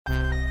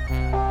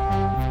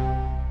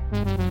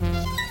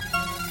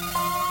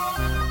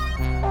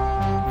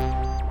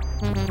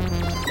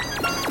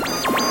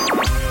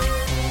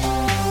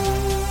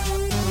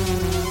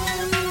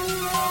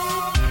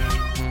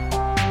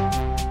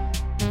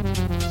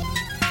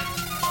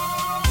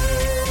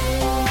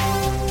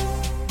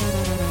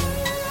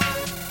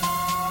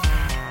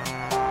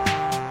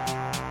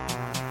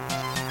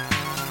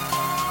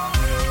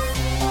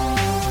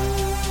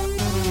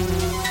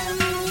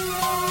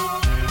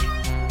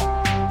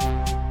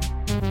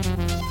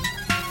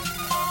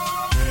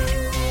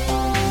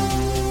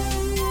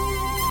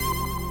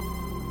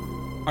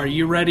Are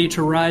you ready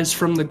to rise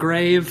from the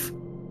grave?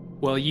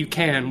 Well, you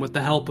can with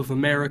the help of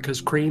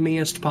America's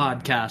creamiest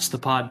podcast, The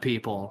Pod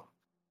People.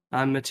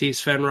 I'm Matisse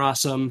Van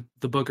Rossum,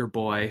 the Booger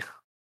Boy.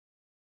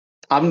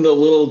 I'm the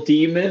little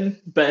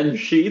demon, Ben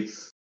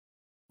Sheets.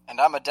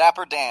 And I'm a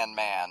Dapper Dan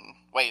man.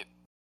 Wait,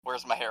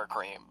 where's my hair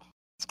cream?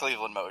 It's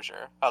Cleveland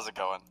Mosier. How's it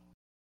going?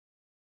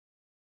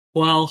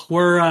 Well,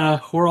 we're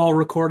all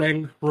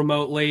recording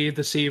remotely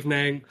this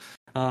evening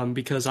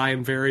because I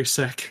am very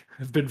sick.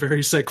 I've been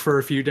very sick for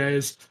a few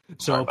days,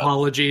 so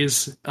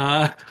apologies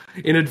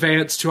in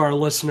advance to our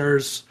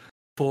listeners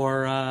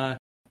for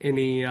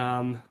any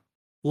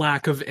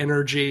lack of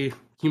energy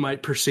you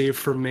might perceive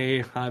from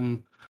me.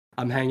 I'm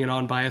hanging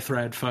on by a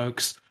thread,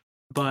 folks.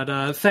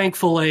 But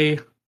thankfully,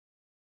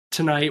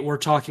 tonight we're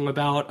talking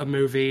about a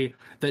movie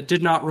that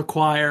did not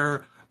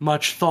require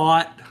much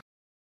thought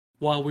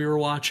while we were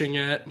watching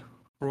it,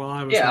 or while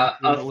I was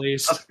watching it, at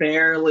least. A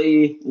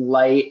fairly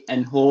light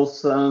and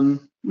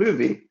wholesome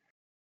movie.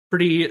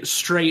 Pretty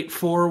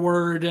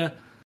straightforward,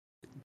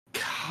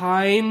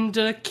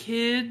 kinda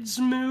kids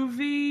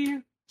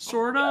movie,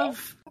 sort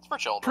of. It's for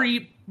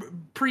children.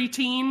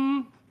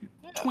 Preteen,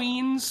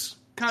 tweens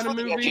kind of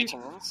movie. Edgy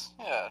teens.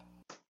 Yeah.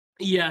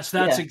 Yes,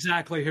 that's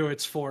exactly who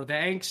it's for. The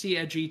angsty,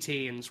 edgy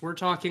teens. We're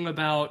talking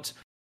about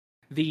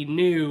the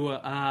new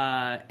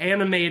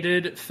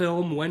animated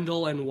film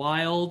Wendell and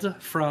Wild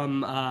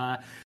from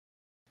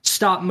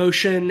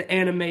stop-motion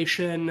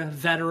animation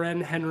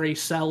veteran Henry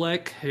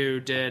Selick, who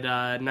did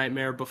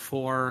Nightmare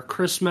Before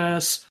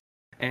Christmas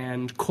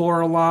and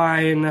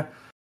Coraline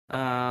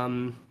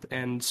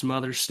and some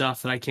other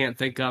stuff that I can't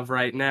think of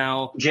right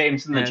now.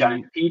 James and the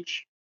Giant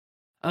Peach.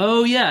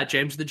 Oh yeah,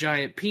 James the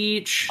Giant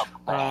Peach.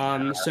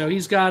 So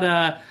he's got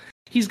a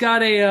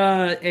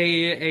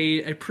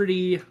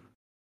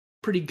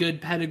pretty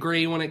good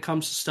pedigree when it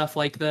comes to stuff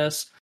like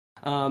this.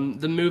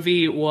 The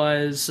movie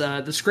was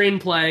the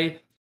screenplay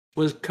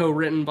was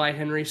co-written by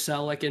Henry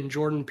Selick and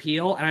Jordan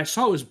Peele, and I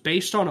saw it was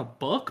based on a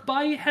book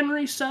by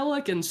Henry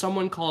Selick and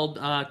someone called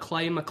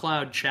Clay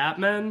McLeod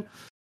Chapman.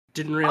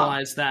 Didn't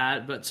realize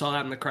that, but saw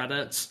that in the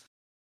credits.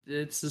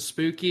 It's a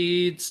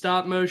spooky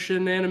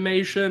stop-motion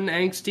animation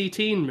angsty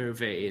teen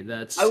movie.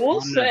 That's I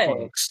will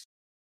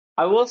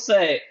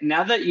say,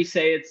 now that you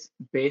say it's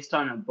based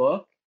on a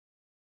book,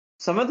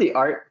 some of the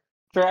art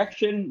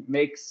direction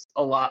makes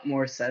a lot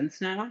more sense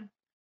now.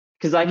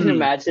 Because I can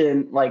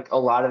imagine like a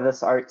lot of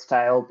this art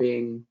style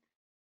being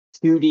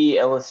 2D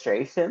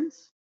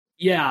illustrations.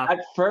 Yeah. At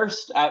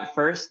first,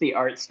 the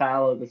art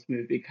style of this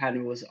movie kind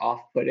of was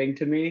off-putting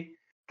to me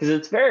because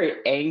it's very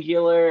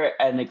angular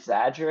and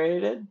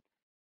exaggerated.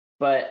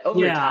 But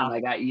over time, I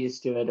got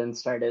used to it and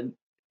started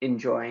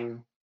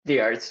enjoying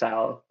the art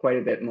style quite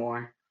a bit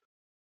more.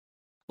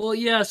 Well,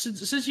 yeah,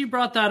 since you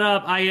brought that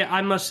up,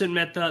 I must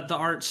admit that the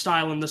art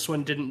style in this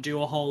one didn't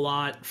do a whole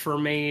lot for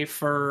me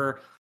for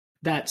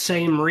that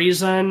same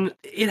reason.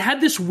 It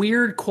had this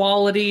weird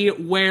quality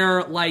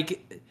where,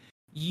 like,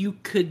 you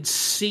could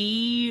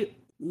see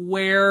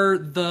where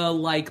the,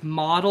 like,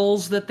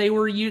 models that they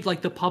were used, like,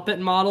 the puppet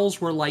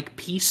models were, like,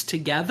 pieced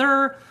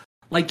together.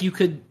 Like, you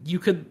could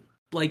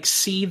like,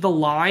 see the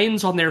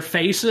lines on their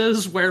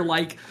faces where,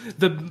 like,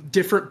 the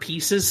different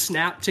pieces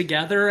snap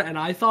together, and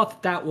I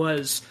thought that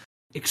was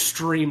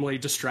extremely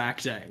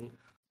distracting.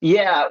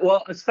 Yeah,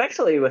 well,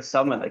 especially with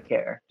some of the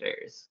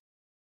characters.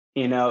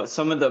 You know,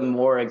 some of the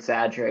more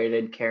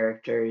exaggerated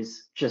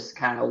characters just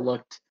kind of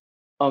looked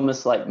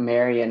almost like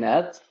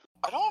marionettes.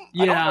 I don't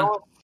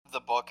know if the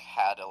book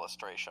had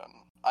illustration.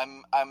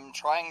 I'm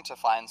trying to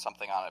find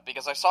something on it,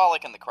 because I saw,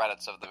 like, in the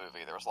credits of the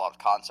movie, there was a lot of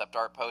concept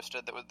art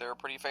posted that they were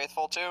pretty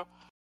faithful to,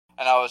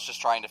 and I was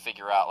just trying to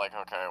figure out, like,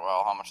 okay,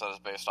 well, how much that is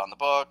based on the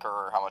book,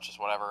 or how much is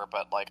whatever,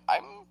 but, like,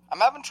 I'm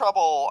having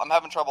trouble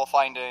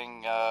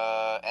finding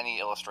any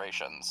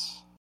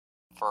illustrations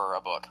for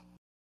a book.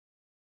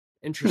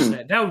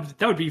 Interesting. That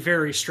would be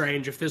very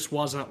strange if this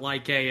wasn't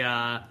like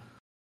a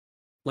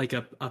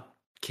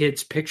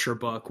kid's picture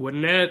book,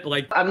 wouldn't it?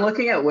 Like, I'm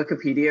looking at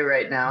Wikipedia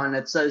right now, and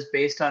it says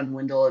based on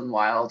Wendell and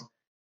Wild,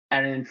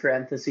 and in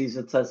parentheses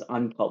it says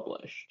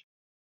unpublished.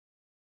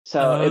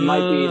 So it might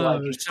be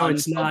like so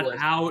it's not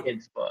out.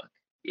 Kids book.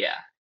 Yeah.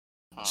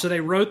 So they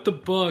wrote the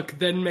book,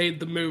 then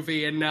made the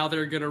movie, and now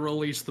they're going to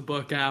release the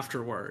book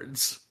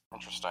afterwards.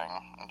 Interesting.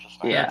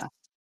 Yeah.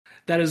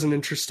 That is an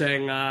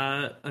interesting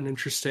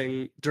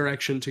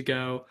direction to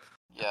go.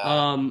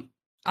 Yeah.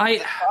 I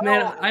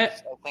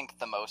think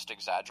the most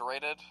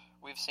exaggerated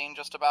we've seen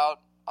just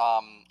about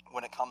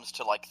when it comes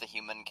to, like, the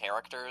human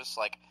characters.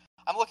 Like,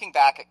 I'm looking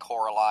back at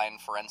Coraline,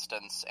 for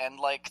instance, and,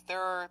 like,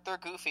 they're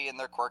goofy and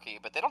they're quirky,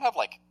 but they don't have,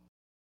 like,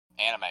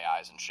 anime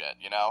eyes and shit,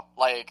 you know?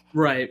 Like,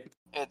 right.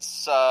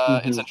 It's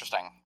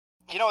interesting.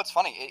 You know, it's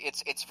funny.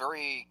 It's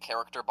very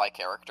character by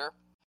character.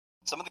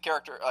 Some of the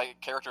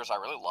characters I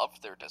really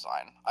loved their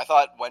design. I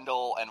thought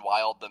Wendell and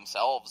Wild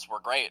themselves were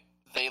great.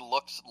 They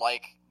looked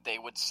like they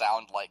would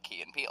sound like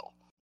Key and Peele,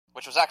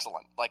 which was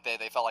excellent. Like,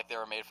 they felt like they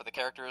were made for the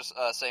characters.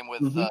 Same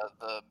with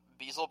the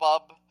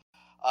Beelzebub,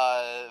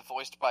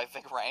 voiced by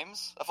Ving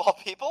Rhames, of all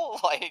people.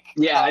 Like,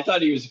 yeah, I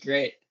thought he was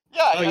great.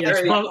 Yeah, Oh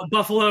yes,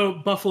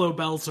 Buffalo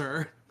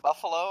Belzer.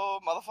 Buffalo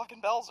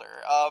motherfucking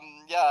Belzer.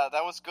 Yeah,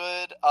 that was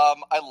good.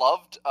 I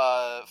loved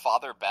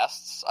Father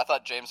Best's. I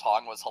thought James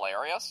Hong was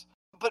hilarious.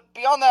 But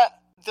beyond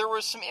that, there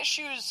were some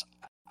issues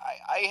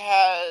I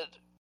had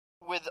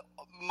with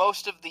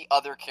most of the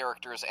other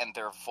characters and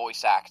their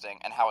voice acting,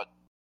 and how it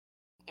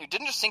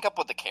didn't just sync up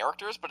with the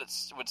characters, but it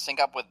would sync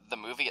up with the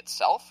movie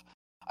itself.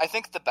 I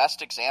think the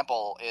best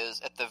example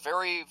is at the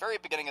very, very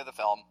beginning of the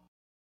film.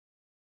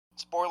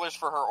 Spoilers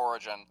for her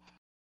origin.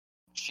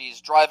 She's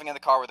driving in the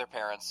car with her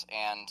parents,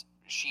 and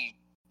she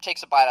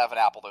takes a bite out of an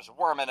apple. There's a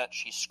worm in it.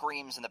 She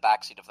screams in the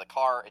backseat of the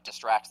car. It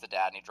distracts the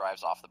dad, and he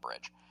drives off the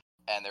bridge.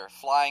 And they're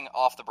flying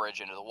off the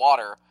bridge into the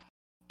water,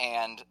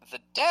 and the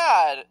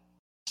dad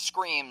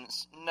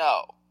screams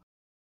no.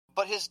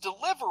 But his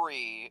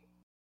delivery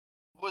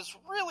was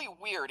really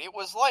weird. It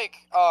was like,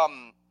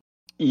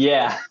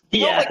 Yeah,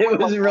 like it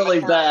was really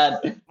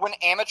bad. When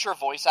amateur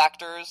voice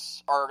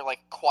actors are, like,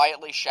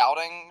 quietly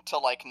shouting to,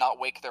 like, not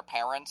wake their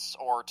parents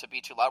or to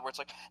be too loud, where it's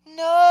like,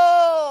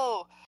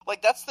 no!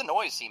 Like, that's the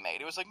noise he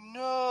made. It was like,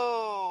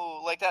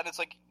 no! Like that, and it's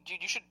like,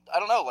 dude, you should, I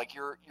don't know, like,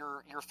 your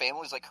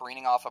family's, like,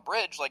 careening off a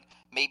bridge, like,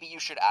 maybe you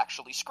should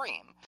actually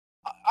scream.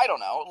 I don't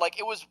know, like,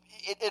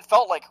 it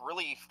felt, like,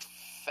 really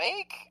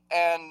fake,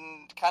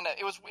 and it kind of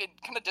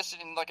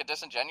in, like, a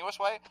disingenuous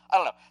way. I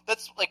don't know.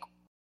 That's, like,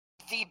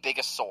 the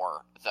biggest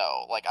sore,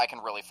 though, like, I can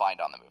really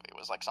find on the movie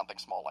was, like, something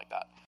small like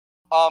that.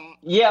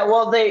 Yeah,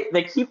 well,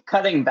 they keep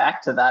cutting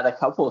back to that a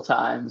couple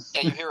times.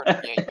 Yeah, you hear it.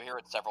 Yeah, you hear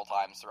it several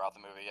times throughout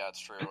the movie. Yeah, it's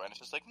true, and it's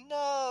just like,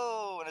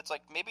 no, and it's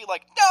like, maybe,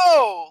 like,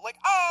 no, like,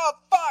 oh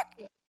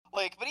fuck,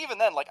 like, but even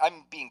then, like,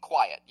 I'm being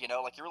quiet, you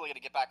know, like, you're really gonna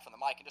get back from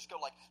the mic and just go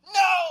like,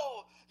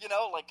 no, you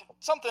know, like,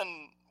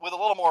 something with a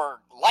little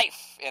more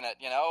life in it,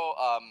 you know,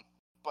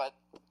 but.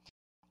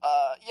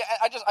 Yeah,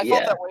 I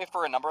felt that way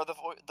for a number of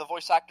the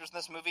voice actors in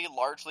this movie,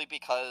 largely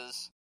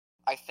because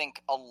I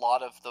think a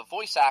lot of the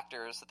voice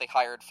actors that they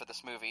hired for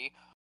this movie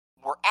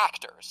were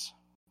actors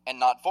and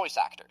not voice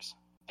actors.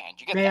 And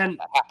you get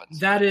that happens.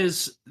 That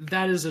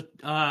is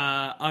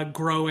a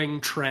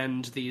growing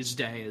trend these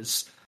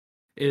days,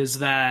 is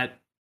that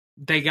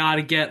they got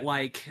to get,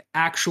 like,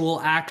 actual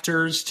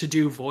actors to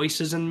do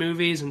voices in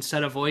movies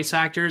instead of voice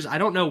actors. I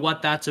don't know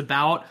what that's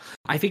about.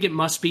 I think it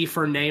must be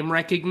for name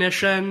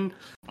recognition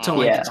to,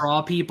 like,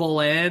 draw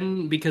people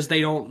in, because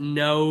they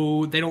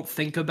don't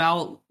think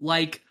about,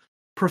 like,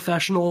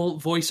 professional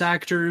voice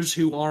actors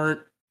who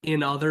aren't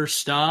in other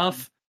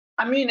stuff.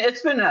 I mean,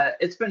 it's been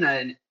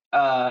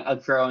a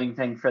growing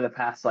thing for the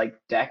past, like,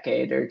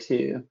 decade or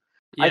two.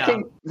 Yeah. I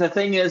think the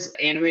thing is,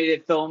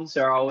 animated films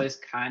are always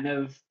kind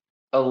of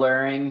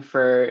alluring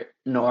for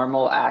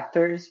normal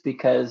actors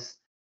because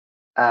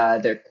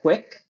they're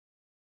quick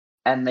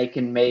and they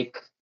can make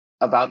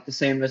about the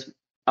same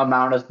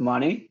amount of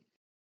money,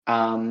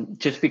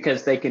 just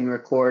because they can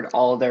record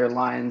all their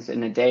lines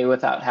in a day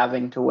without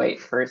having to wait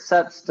for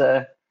sets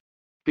to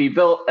be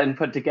built and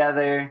put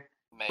together.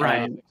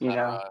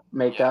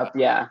 Makeup.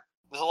 Yeah.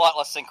 There's a lot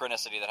less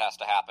synchronicity that has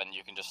to happen.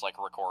 You can just,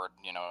 like, record,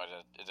 you know,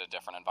 at a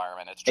different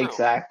environment. It's true.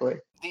 Exactly.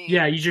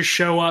 You just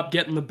show up,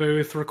 get in the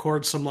booth,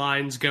 record some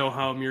lines, go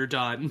home, you're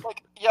done.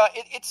 Like, yeah,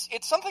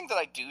 it's something that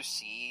I do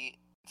see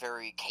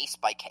very case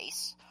by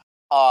case.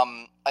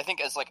 I think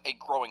as, like, a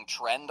growing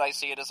trend, I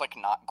see it as, like,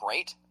 not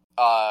great,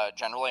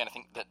 generally, and I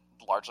think that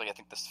largely,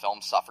 this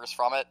film suffers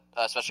from it,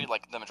 especially,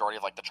 like, the majority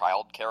of, like, the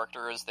child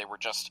characters. They were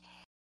just,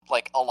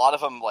 like, a lot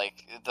of them,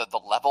 like, the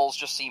levels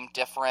just seem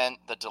different,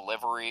 the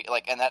delivery,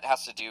 like, and that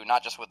has to do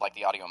not just with, like,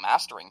 the audio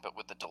mastering, but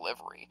with the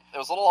delivery. It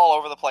was a little all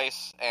over the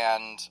place,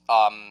 and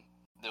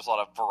there's a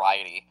lot of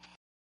variety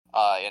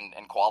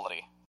in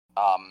quality.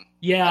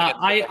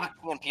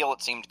 In Peele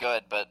it seemed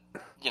good, but,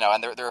 you know,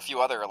 and there are a few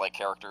other, like,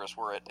 characters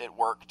where it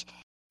worked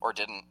or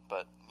didn't,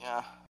 but,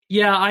 yeah.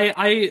 Yeah,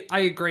 I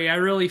agree. I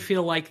really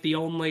feel like the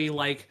only,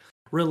 like,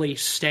 really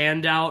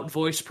standout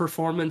voice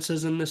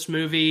performances in this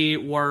movie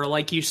were,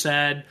 like you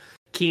said,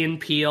 Key and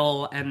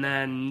Peele and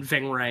then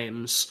Ving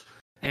Rhames.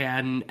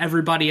 And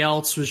everybody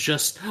else was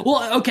just,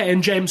 well, okay,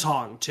 and James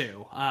Hong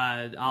too.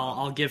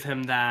 I'll give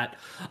him that.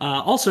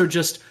 Also,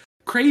 just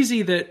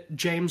crazy that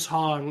James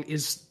Hong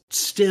is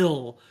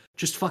still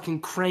just fucking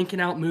cranking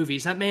out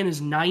movies. That man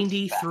is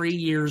 93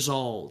 years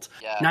old.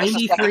 Yeah,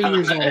 93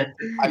 years old.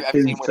 I've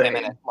seen with him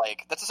in it.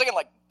 Like, that's the second,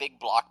 like, big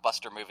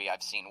blockbuster movie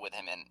I've seen with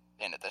him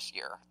in it this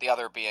year. The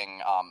other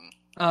being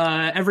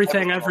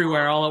Everything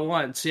Everywhere All at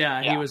Once.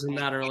 Yeah, he was in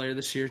that earlier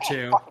this year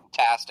too.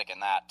 Fantastic in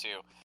that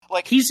too.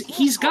 Like,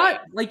 he's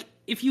got, like,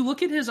 if you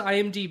look at his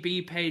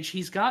IMDb page,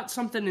 he's got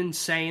something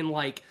insane,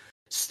 like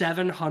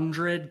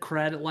 700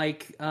 credit,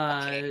 like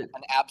an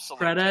absolute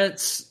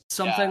credits,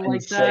 something like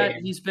insane. That.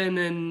 He's been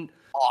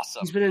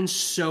in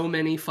so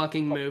many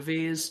fucking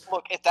movies.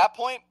 Look, at that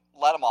point,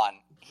 let him on.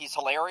 He's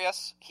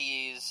hilarious.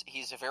 He's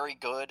very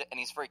good, and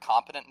he's very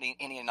competent,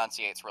 and he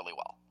enunciates really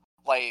well.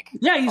 Like,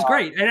 yeah, he's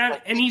great,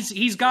 and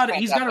he's got a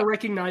fantastic.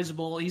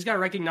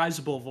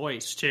 recognizable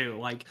voice too.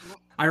 Like,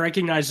 I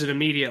recognized it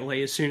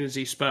immediately as soon as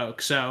he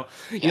spoke. So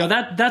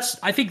Yeah. that's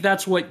I think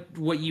that's what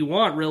you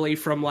want really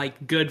from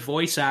like good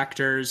voice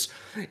actors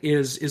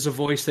is a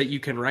voice that you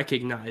can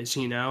recognize.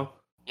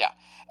 Yeah.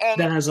 And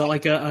That has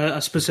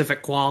a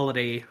specific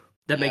quality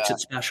that makes yeah, it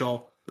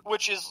special.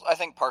 which is I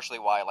think partially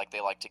why like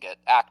they like to get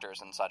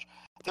actors and such.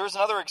 There's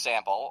another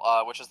example,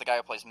 which is the guy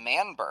who plays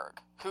Manberg,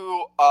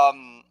 who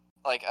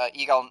like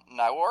Egal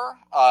Naor.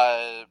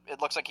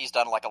 It looks like he's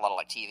done like a lot of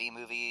like TV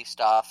movie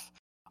stuff,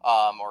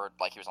 or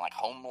like he was on like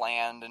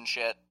Homeland and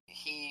shit.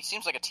 He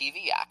seems like a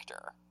TV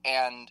actor,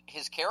 and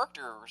his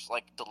character's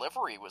like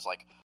delivery was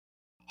like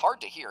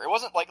hard to hear. It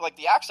wasn't like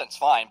the accent's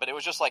fine, but it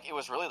was just like it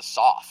was really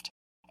soft,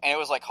 and it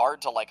was like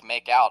hard to like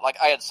make out. Like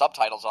I had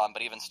subtitles on,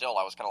 but even still,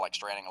 I was kind of like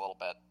straining a little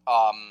bit.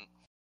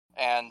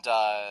 And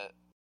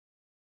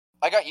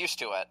I got used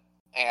to it,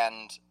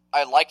 and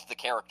I liked the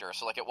character,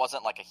 so like it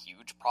wasn't like a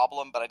huge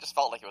problem, but I just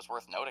felt like it was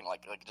worth noting,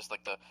 like just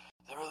like the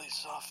really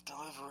soft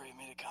delivery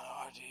made it kind of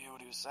hard to hear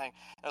what he was saying.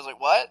 And I was like,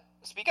 "What?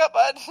 Speak up,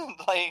 bud!"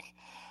 like,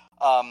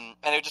 and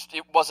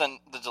it wasn't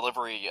the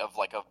delivery of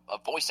like a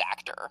voice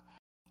actor,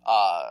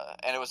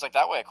 and it was like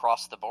that way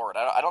across the board.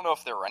 I don't know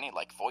if there were any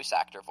like voice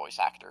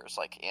actors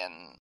like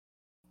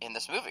in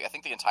this movie. I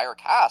think the entire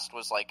cast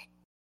was like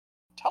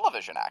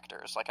television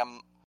actors. Like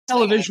I'm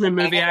Television and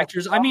movie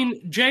actors. I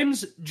mean,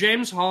 James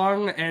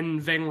Hong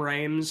and Ving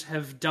Rhames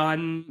have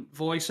done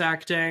voice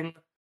acting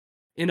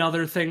in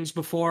other things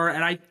before,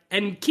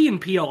 and Key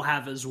and Peele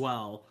have as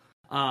well.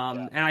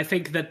 And I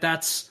think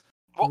that's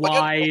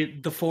why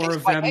the four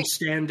of them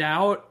stand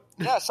out.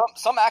 Yeah,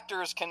 some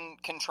actors can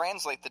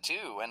translate the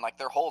two, and like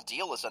their whole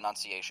deal is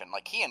enunciation.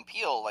 Like Key and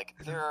Peele, like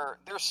their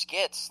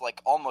skits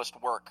like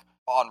almost work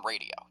on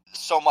radio.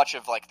 So much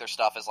of like their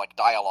stuff is like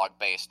dialogue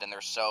based, and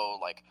they're so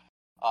like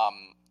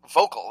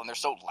vocal and they're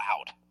so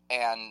loud,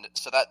 and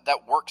so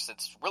that works.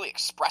 It's really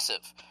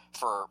expressive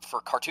for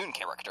cartoon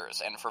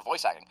characters and for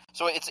voice acting.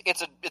 So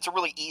it's a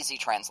really easy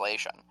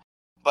translation.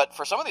 But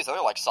for some of these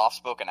other like soft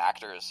spoken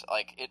actors,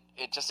 like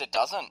it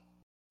doesn't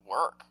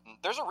work.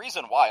 There's a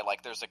reason why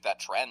like there's like that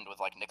trend with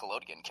like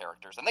Nickelodeon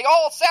characters, and they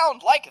all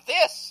sound like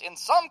this in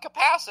some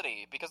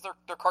capacity because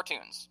they're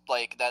cartoons.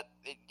 Like that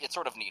it's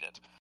sort of needed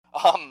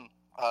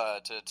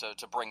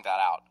to bring that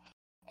out.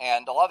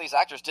 And a lot of these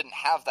actors didn't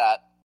have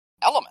that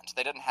element.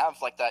 They didn't have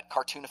like that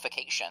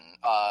cartoonification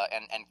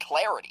and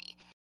clarity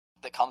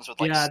that comes with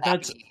like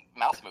snappy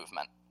mouth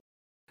movement.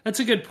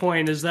 That's a good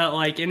point, is that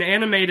like in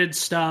animated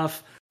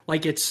stuff,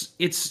 like it's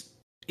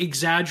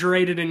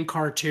exaggerated and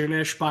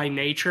cartoonish by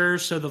nature,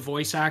 so the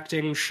voice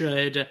acting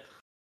should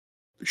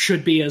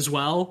be as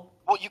well.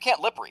 Well, you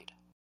can't lip read,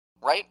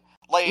 right?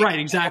 Like, right,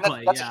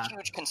 exactly. That's a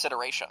huge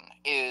consideration.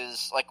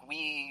 Is like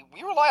we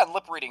rely on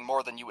lip reading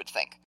more than you would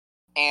think,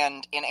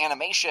 and in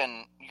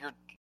animation, you're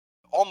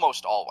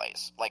almost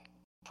always like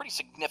pretty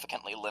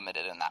significantly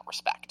limited in that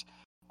respect.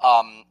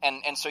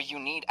 And so you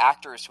need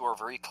actors who are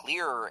very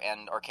clear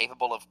and are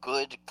capable of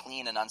good,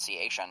 clean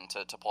enunciation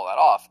to pull that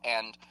off.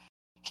 And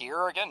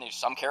here again,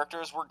 some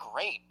characters were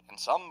great and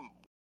some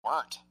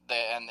weren't,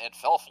 and it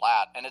fell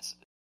flat. And it's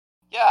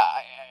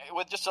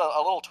with just a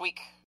little tweak,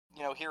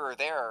 here or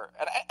there.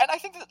 And I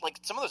think that like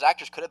some of those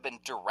actors could have been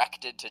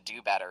directed to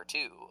do better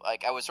too.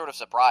 Like I was sort of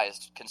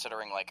surprised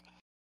considering like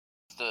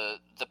the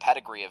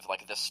pedigree of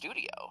like the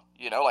studio.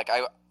 Like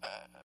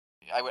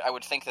I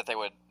would think that they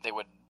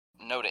would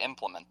know to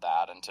implement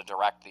that and to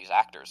direct these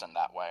actors in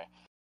that way.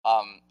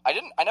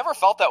 I never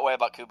felt that way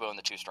about Kubo and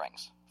the Two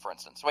Strings, for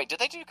instance. Wait, did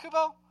they do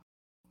Kubo?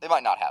 They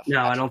might not have. No,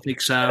 actually. I don't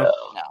think so.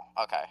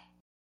 No, okay.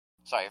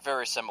 Sorry,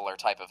 very similar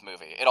type of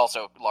movie. It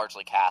also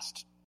largely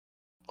cast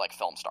like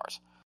film stars.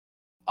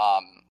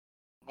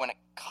 When it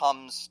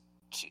comes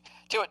to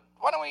it,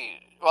 why don't we?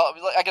 Well,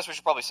 I guess we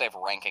should probably save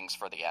rankings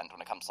for the end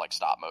when it comes to like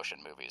stop motion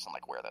movies and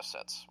like where this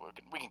sits.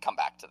 We can come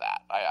back to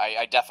that.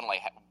 I definitely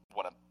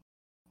want to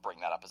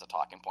bring that up as a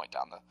talking point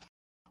down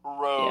the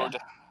road. Yeah.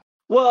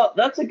 Well,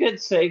 that's a good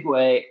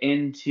segue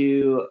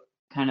into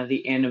kind of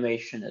the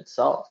animation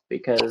itself,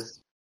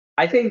 because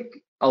I think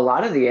a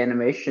lot of the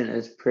animation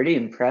is pretty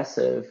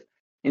impressive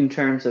in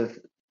terms of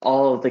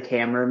all of the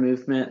camera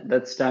movement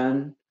that's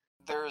done.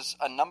 There's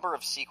a number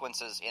of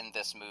sequences in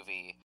this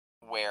movie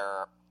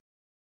where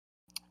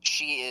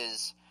she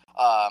is,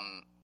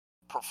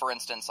 for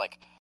instance, like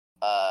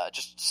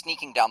just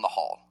sneaking down the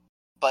hall.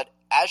 But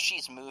as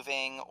she's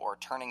moving or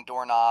turning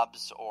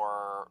doorknobs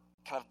or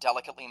kind of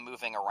delicately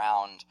moving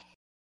around,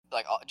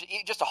 like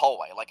just a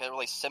hallway, like a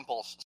really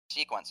simple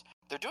sequence,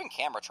 they're doing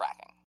camera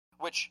tracking,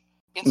 which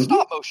in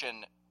stop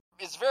motion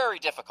is very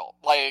difficult.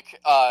 Like,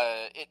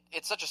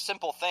 it's such a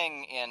simple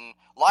thing in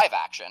live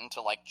action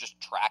to like just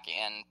track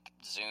in,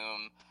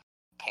 zoom,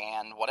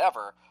 pan,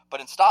 whatever. But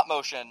in stop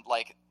motion,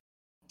 like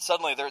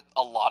suddenly there's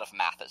a lot of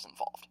math is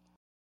involved,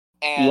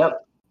 and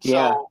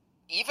so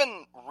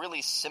even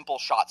really simple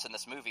shots in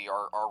this movie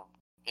are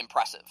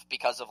impressive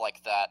because of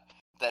like that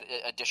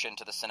addition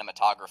to the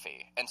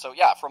cinematography. And so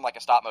from like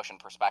a stop motion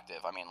perspective,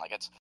 I mean, like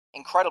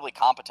incredibly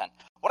competent.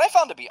 What I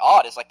found to be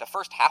odd is, like, the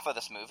first half of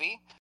this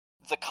movie,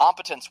 the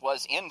competence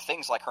was in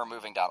things like her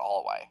moving down a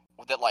hallway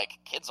that, like,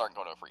 kids aren't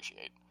going to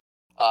appreciate.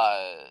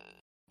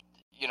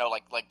 You know,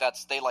 like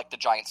they like the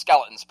giant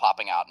skeletons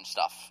popping out and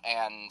stuff,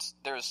 and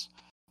there's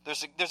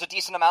a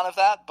decent amount of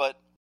that, but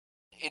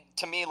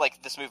to me,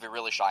 like, this movie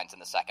really shines in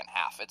the second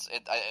half.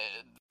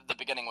 The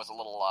beginning was a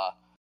little,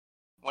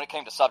 when it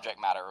came to subject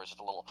matter, it was just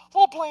a little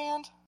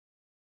bland.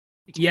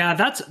 Yeah,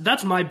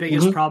 that's my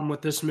biggest problem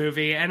with this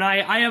movie, and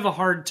I have a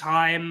hard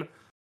time,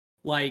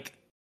 like,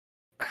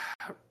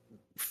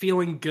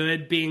 feeling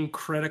good being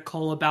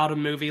critical about a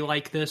movie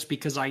like this,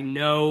 because I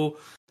know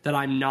that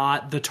I'm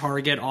not the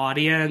target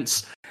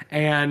audience,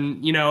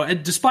 and, you know,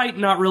 despite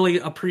not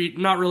really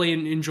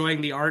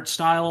enjoying the art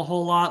style a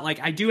whole lot, like,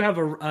 I do have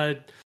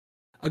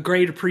a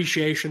great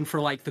appreciation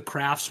for, like, the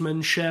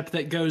craftsmanship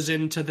that goes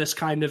into this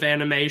kind of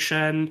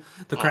animation,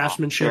 the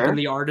craftsmanship and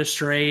the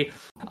artistry.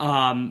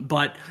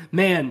 But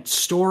man,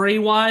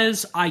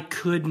 story-wise, I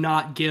could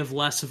not give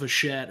less of a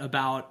shit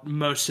about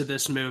most of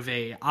this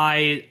movie.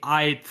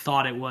 I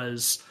thought it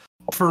was,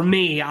 for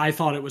me, I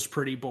thought it was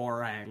pretty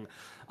boring.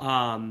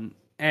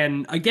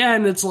 And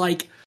again, it's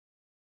like,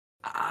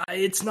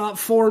 it's not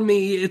for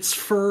me. It's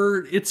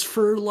for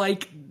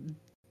like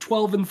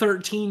 12 and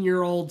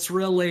 13-year-olds,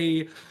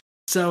 really.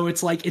 So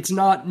it's like, it's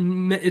not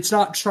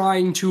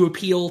trying to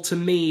appeal to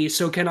me.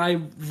 So can I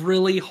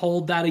really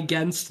hold that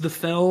against the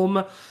film?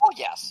 Well,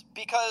 yes,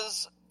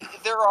 because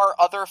there are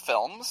other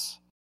films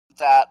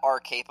that are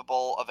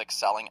capable of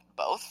excelling at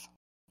both.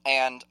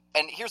 And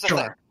here's the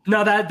thing.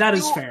 No, that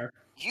is fair.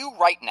 You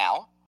right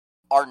now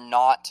are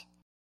not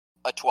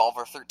a 12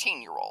 or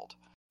 13-year-old,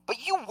 but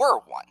you were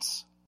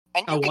once.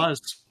 And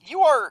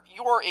you are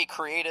a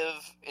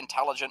creative,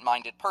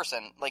 intelligent-minded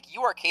person. Like,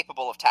 you are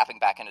capable of tapping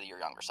back into your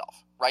younger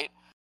self, right?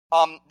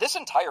 This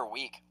entire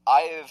week,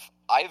 I've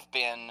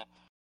been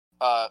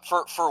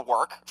for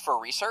work,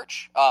 for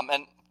research,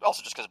 and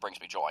also just because it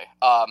brings me joy.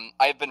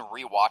 I've been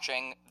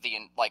rewatching the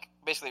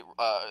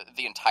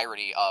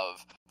entirety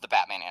of the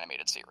Batman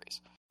animated series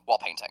while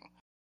painting,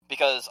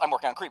 because I'm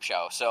working on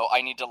Creepshow, so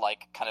I need to,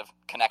 like, kind of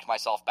connect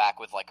myself back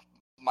with, like,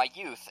 my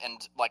youth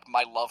and, like,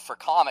 my love for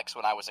comics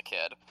when I was a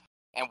kid,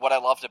 and what I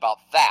loved about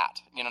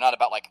that, you know, not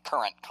about, like,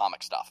 current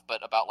comic stuff,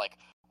 but about, like,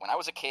 when I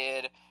was a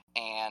kid,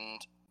 and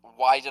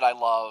why did I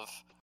love,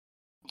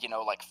 you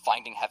know, like,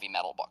 finding heavy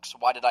metal books?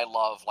 Why did I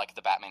love, like,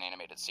 the Batman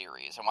animated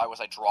series, and why was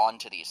I drawn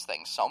to these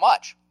things so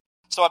much?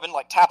 So I've been,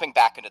 like, tapping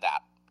back into that,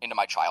 into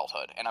my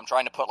childhood, and I'm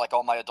trying to put, like,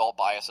 all my adult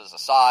biases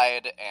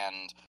aside,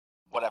 and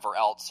whatever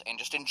else, and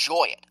just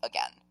enjoy it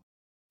again.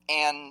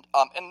 And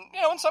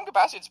you know, in some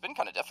capacity, it's been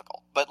kind of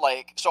difficult. But,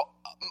 like, so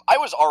I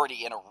was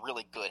already in a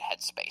really good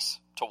headspace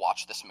to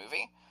watch this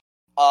movie.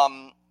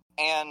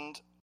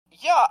 And,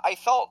 yeah, I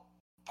felt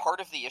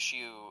part of the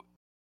issue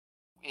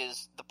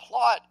is the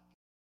plot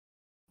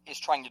is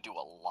trying to do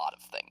a lot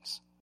of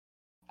things,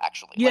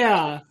 actually.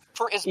 Yeah.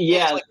 This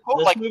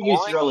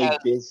movie's really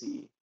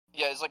busy.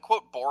 Yeah, it's like,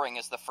 quote, boring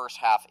as the first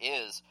half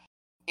is.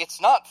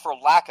 It's not for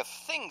lack of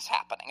things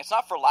happening. It's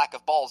not for lack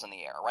of balls in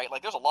the air, right?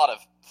 Like, there's a lot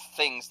of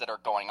things that are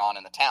going on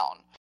in the town.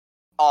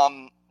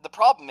 The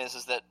problem is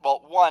that,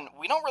 well, one,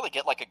 we don't really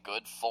get, like, a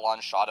good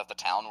full-on shot of the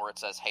town where it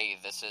says, hey,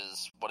 this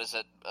is, what is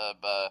it,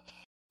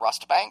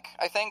 Rustbank,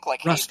 I think?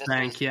 Like,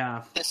 Rustbank,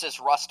 yeah. This is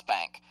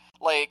Rustbank.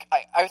 Like,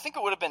 I think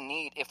it would have been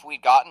neat if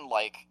we'd gotten,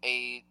 like,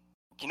 a,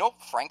 you know,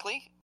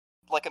 frankly,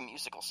 like a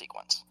musical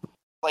sequence.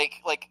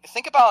 Like,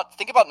 think about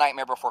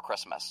Nightmare Before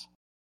Christmas.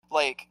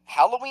 Like,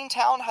 Halloween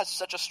Town has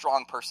such a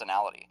strong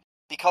personality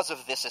because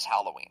of This Is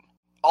Halloween.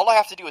 All I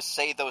have to do is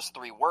say those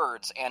 3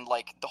 words, and,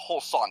 like, the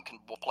whole song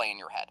will play in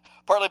your head.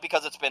 Partly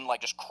because it's been, like,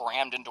 just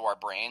crammed into our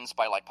brains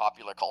by, like,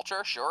 popular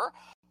culture, sure.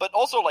 But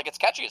also, like, it's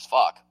catchy as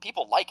fuck.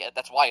 People like it.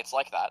 That's why it's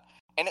like that.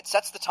 And it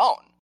sets the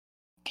tone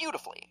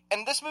beautifully.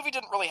 And this movie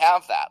didn't really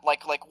have that.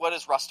 Like what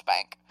is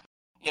Rustbank?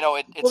 You know,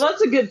 it's... Well,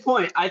 that's a good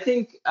point. I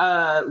think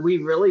we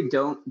really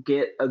don't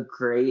get a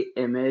great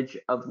image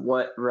of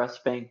what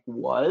Rustbank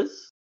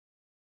was.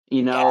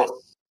 You know, yes.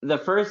 The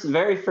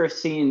very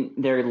first scene,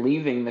 they're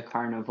leaving the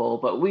carnival,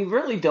 but we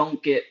really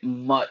don't get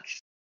much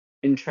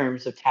in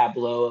terms of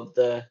tableau of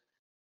the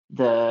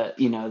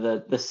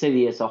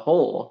city as a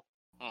whole.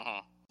 Mm-hmm.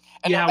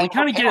 We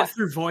kind of get it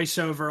through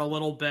voiceover a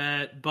little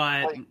bit,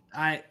 but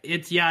like,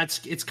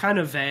 it's kind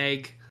of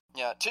vague.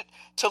 Yeah,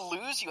 to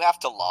lose, you have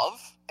to love,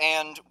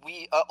 and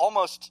we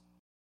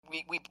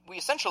we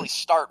essentially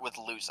start with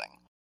losing,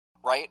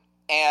 right?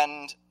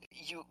 And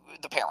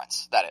the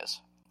parents, that is.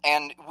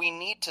 And we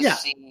need to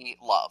see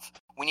love.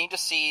 We need to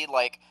see,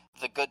 like,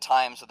 the good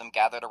times of them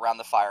gathered around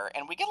the fire.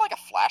 And we get, like, a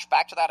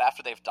flashback to that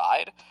after they've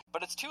died,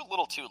 but it's too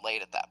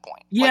late at that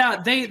point. Yeah,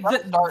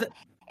 like,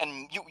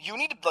 and you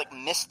need to, like,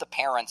 miss the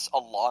parents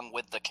along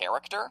with the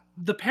character.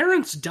 The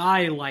parents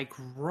die, like,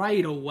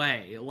 right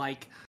away.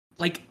 Like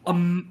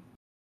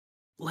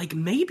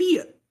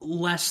maybe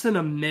less than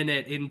a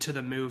minute into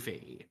the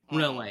movie,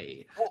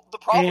 really. Well, the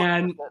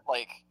problem is that,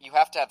 like, you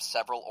have to have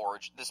several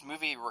origins. This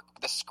movie,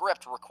 the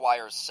script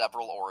requires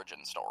several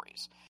origin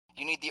stories.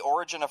 You need the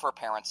origin of her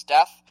parents'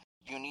 death,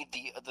 You need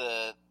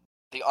the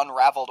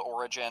unraveled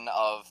origin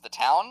of the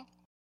town.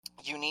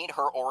 You need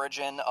her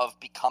origin of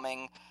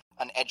becoming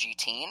an edgy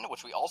teen,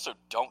 which we also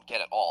don't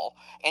get at all.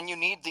 And you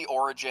need the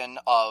origin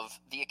of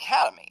the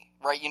academy,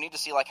 right? You need to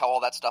see like how all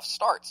that stuff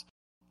starts.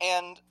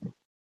 And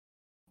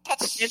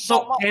that's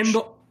so much. And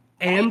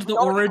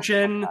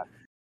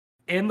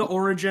the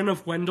origin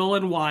of Wendell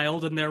and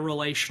Wild and their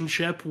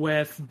relationship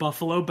with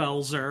Buffalo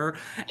Belzer,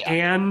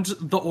 and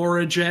the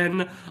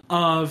origin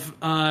of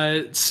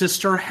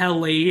Sister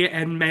Helly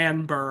and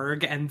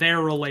Manberg and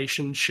their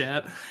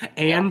relationship,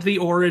 and the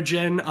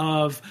origin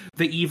of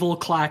the evil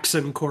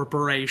Klaxon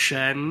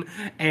Corporation,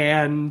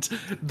 and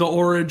the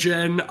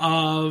origin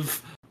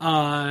of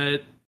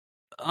like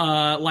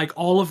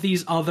all of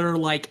these other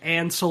like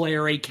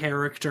ancillary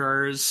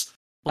characters,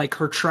 like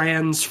her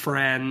trans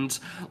friend,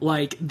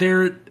 like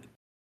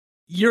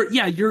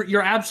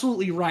you're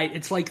absolutely right.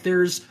 It's like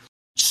it's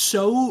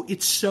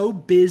so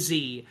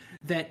busy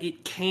that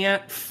it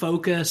can't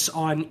focus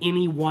on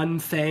any one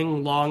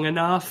thing long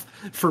enough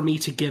for me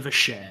to give a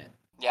shit.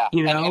 Yeah,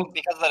 you know, and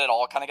because of that, it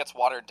all kind of gets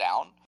watered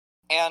down,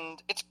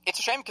 and it's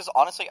a shame because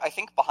honestly, I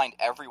think behind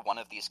every one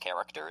of these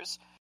characters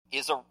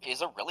is a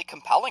really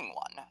compelling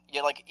one.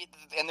 Yeah, like,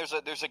 and there's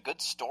a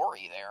good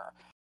story there,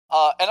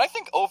 and I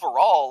think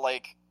overall,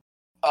 like,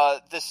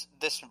 this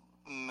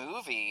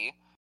movie,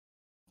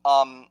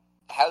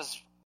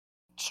 has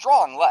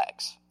strong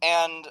legs,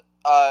 and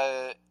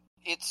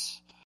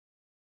it's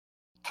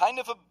kind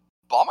of a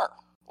bummer.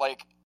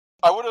 Like,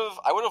 I would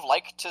have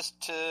liked to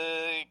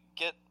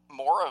get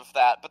more of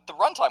that, but the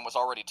runtime was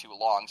already too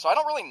long, so I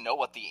don't really know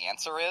what the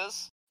answer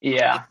is.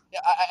 Yeah,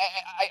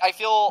 I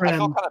feel kind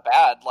of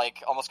bad,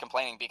 like almost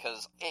complaining,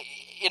 because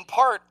in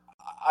part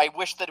I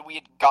wish that we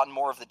had gotten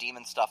more of the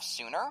demon stuff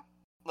sooner.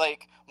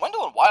 Like,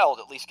 Wendell and Wild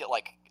at least get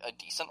like a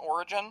decent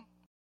origin,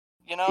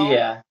 you know?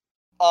 Yeah.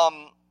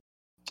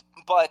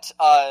 But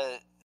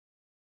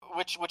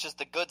which is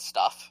the good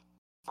stuff,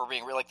 for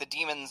being real. Like, the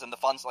demons and the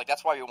fun, like,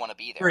 that's why we want to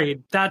be there.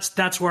 Agreed. That's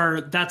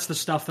the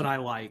stuff that I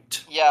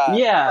liked. Yeah.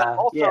 Yeah. But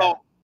also,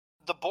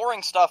 the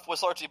boring stuff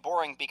was largely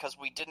boring because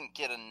we didn't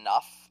get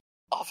enough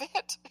of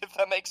it, if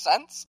that makes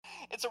sense.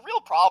 It's a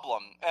real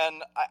problem,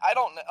 and I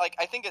don't, like,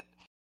 I think it...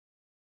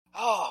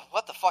 Oh,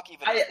 what the fuck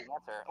even is the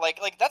answer?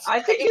 Like that's...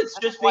 I think it's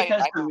just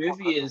because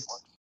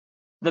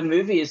the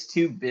movie is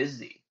too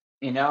busy.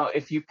 You know,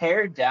 if you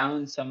pared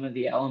down some of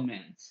the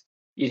elements,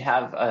 you'd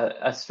have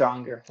a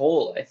stronger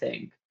whole, I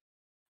think.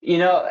 You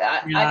know,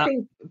 I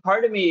think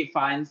part of me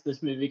finds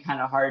this movie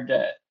kind of hard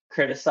to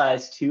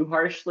criticize too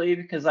harshly,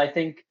 because I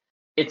think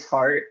its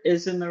heart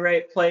is in the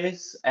right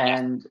place,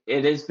 and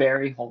it is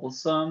very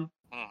wholesome.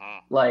 Mm-hmm.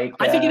 Like,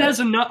 I think it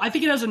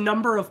has a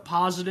number of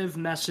positive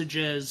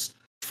messages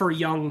for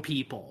young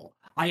people.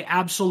 I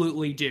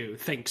absolutely do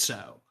think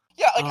so.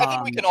 Yeah, like, I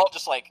think we can all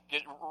just, like,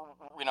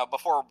 you know,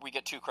 before we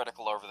get too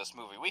critical over this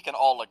movie, we can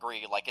all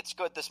agree, like, it's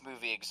good this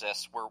movie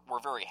exists. We're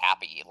very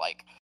happy,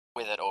 like,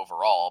 with it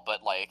overall.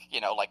 But, like,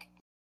 you know, like,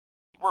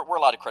 we're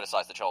allowed to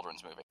criticize the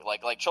children's movie.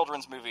 Like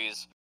children's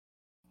movies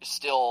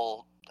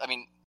still, I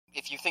mean,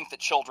 if you think that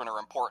children are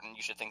important,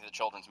 you should think that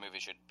children's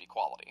movies should be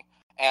quality.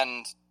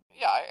 And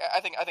yeah,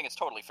 I think it's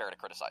totally fair to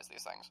criticize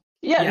these things.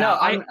 Yeah, no,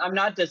 I'm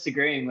not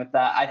disagreeing with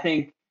that. I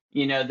think,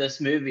 you know, this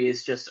movie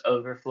is just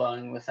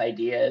overflowing with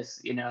ideas,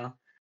 you know.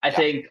 I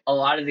think a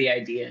lot of the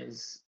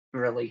ideas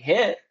really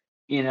hit,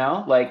 you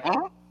know, like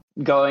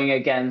going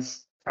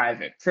against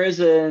private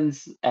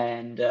prisons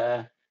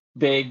and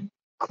big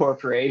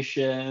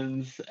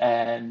corporations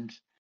and...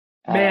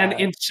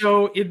 Man,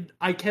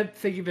 I kept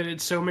thinking that in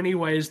so many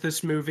ways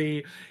this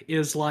movie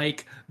is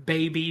like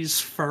baby's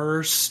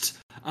first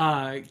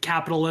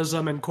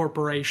capitalism and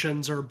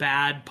corporations are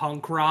bad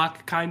punk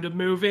rock kind of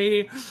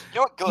movie.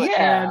 You're good.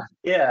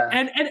 Yeah.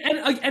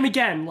 And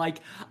again,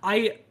 like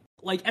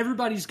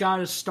everybody's got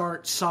to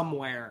start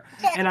somewhere.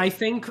 And I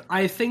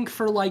think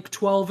for like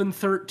 12 and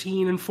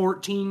 13 and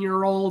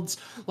 14-year-olds,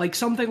 like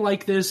something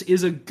like this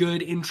is a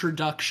good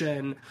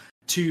introduction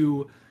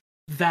to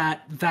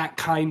that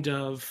kind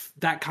of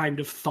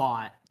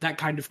thought, that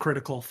kind of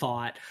critical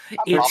thought.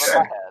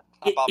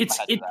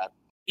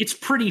 It's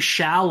pretty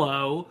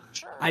shallow,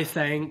 sure. I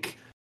think.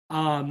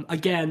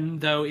 Again,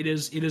 though, it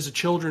is a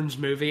children's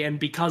movie, and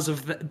because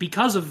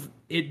of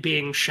it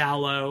being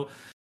shallow,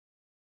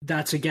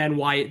 that's again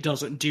why it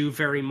doesn't do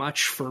very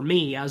much for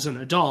me as an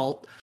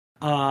adult.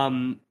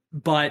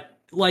 But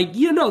like,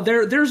 you know,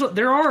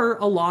 there are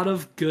a lot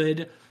of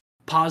good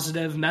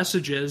positive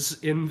messages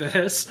in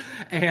this,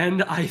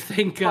 and I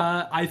think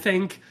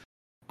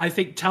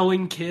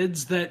telling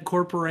kids that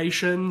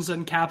corporations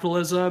and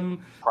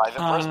capitalism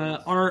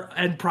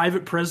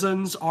private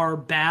prisons are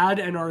bad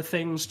and are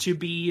things to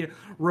be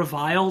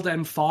reviled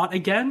and fought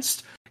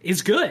against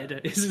is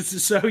good.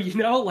 So, you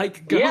know,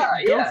 like go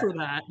for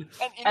that.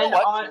 And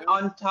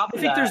on top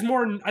of that,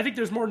 I think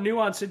there's more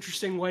nuanced,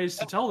 interesting ways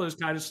to tell those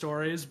kind of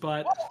stories,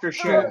 but for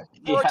sure.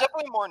 There are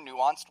definitely more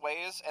nuanced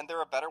ways, and there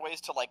are better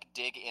ways to like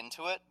dig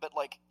into it, but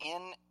like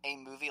in a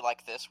movie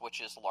like this, which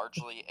is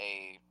largely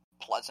a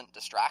pleasant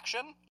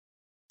distraction,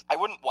 I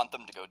wouldn't want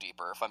them to go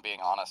deeper, if I'm being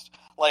honest.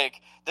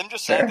 Like, them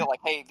just saying that, like,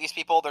 hey, these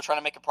people, they're trying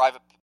to make a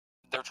private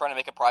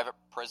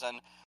prison.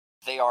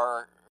 They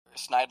are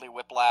Snidely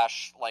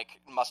Whiplash, like,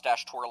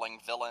 mustache-twirling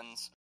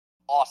villains.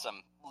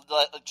 Awesome.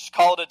 Just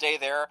call it a day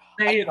there.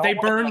 They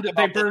burned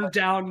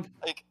down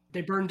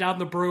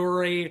the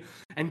brewery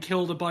and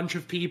killed a bunch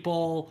of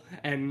people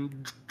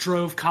and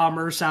drove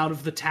commerce out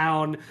of the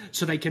town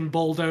so they can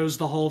bulldoze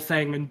the whole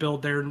thing and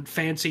build their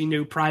fancy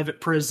new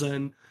private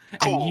prison.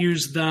 Cool. And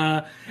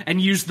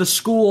use the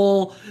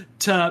school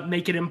to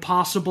make it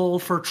impossible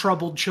for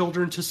troubled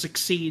children to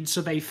succeed,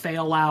 so they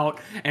fail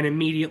out and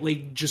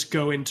immediately just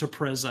go into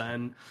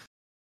prison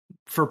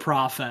for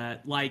profit.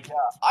 Like, yeah,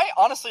 I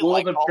honestly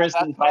like all of that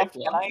stuff,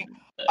 and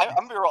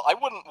I'm be real, I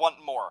wouldn't want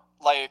more.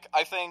 Like,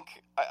 I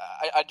think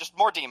I just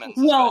more demons.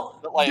 Well,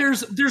 but like,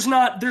 there's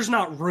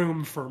not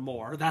room for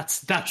more.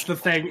 That's the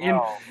thing.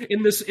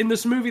 In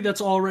this movie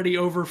that's already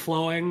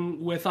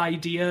overflowing with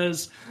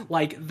ideas,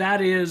 like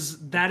that is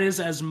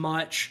as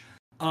much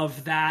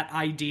of that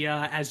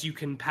idea as you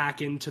can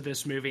pack into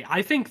this movie.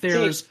 I think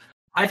there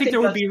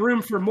would be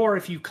room for more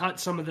if you cut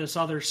some of this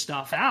other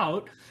stuff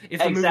out. If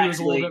the movie was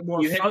a little bit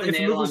more,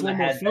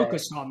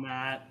 focused on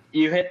that.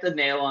 You hit the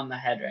nail on the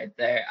head right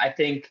there. I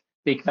think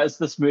because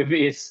this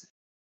movie is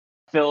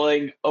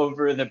filling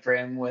over the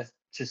brim with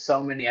just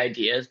so many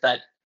ideas that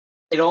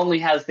it only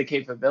has the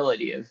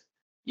capability of,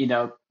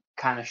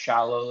 kind of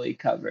shallowly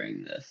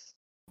covering this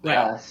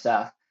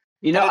stuff.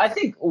 I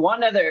think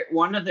one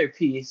other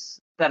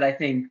piece that I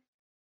think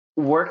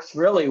works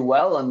really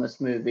well in this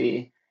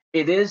movie,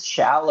 it is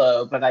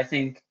shallow, but I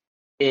think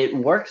it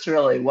works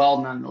really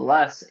well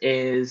nonetheless,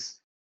 is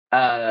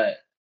the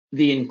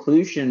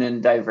inclusion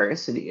and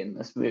diversity in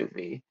this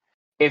movie.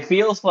 It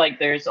feels like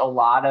there's a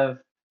lot of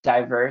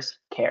diverse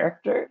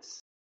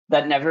characters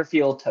that never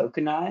feel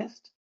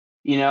tokenized.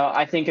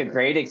 I think a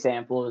great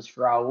example is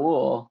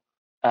Raoul,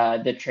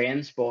 the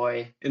trans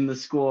boy in the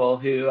school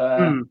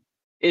who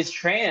is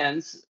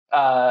trans,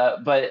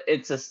 but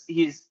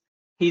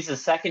he's a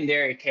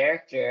secondary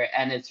character,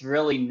 and it's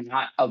really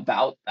not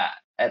about that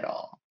at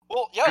all.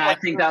 Well, yeah, and I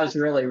think that was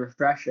really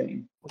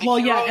refreshing.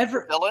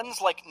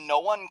 Villains, like, no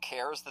one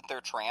cares that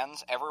they're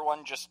trans.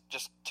 Everyone just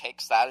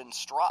takes that in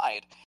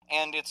stride,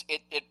 and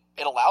it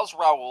allows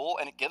Raoul,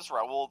 and it gives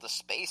Raoul the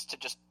space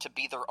to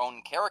be their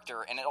own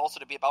character, and it also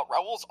to be about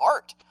Raoul's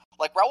art.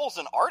 Like, Raoul's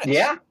an artist.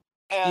 Yeah.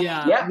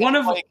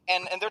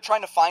 And they're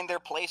trying to find their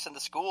place in the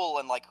school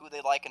and like who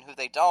they like and who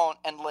they don't,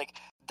 and like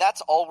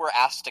that's all we're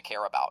asked to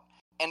care about.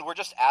 And we're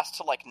just asked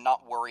to like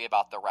not worry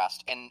about the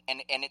rest, and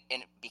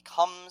it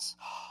becomes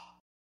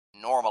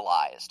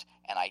normalized,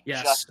 and I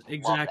just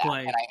exactly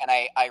love that. And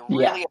I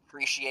really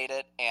appreciate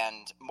it,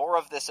 and more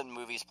of this in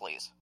movies,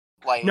 please.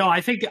 Like, no,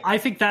 I think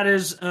that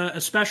is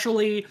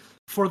especially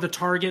for the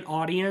target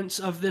audience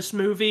of this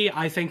movie.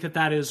 I think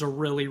that is a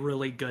really,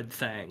 really good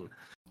thing,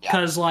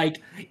 because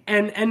like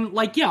and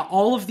like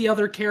all of the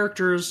other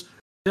characters,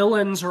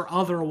 villains or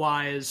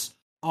otherwise,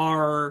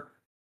 are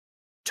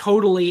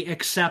totally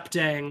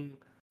accepting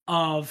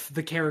of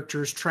the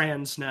character's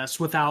transness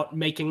without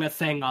making a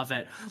thing of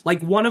it.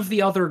 Like, one of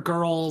the other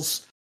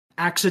girls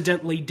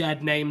accidentally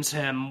dead names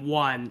him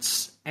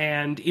once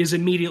and is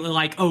immediately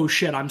like, oh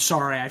shit, I'm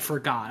sorry, I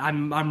forgot.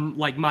 I'm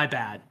like, my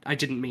bad. I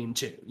didn't mean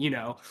to,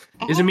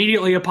 is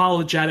immediately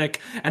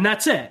apologetic, and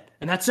that's it.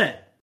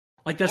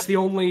 Like, that's the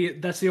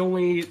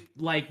only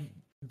like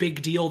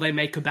big deal they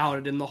make about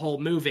it in the whole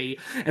movie,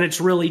 and it's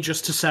really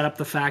just to set up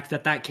the fact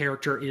that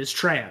character is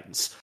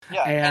trans.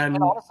 Yeah, and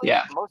honestly,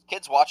 most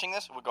kids watching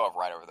this would go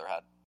right over their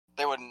head.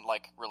 They wouldn't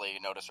like really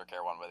notice or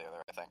care one way or the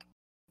other, I think.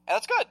 And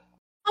that's good.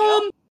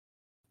 I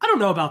don't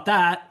know about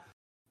that.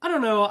 I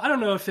don't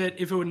know if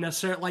it would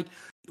necessarily, like,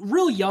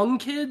 real young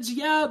kids,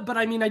 but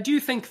I mean, I do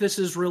think this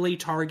is really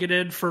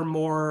targeted for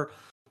more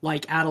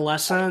like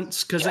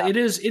adolescents, because it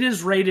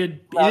is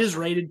rated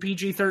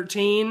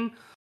PG-13,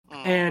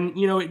 and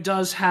it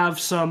does have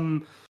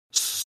some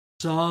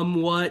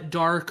somewhat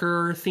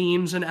darker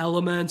themes and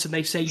elements, and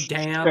they say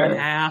damn and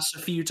ass a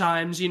few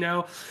times,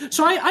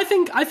 So I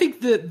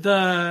think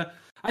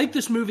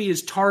this movie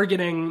is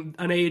targeting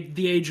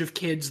the age of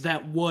kids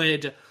that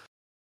would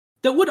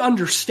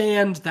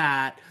understand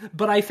that,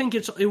 but I think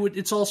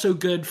it's also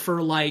good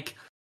for like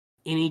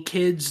any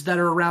kids that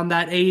are around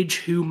that age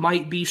who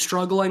might be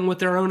struggling with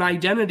their own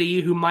identity,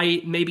 who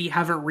maybe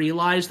haven't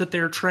realized that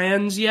they're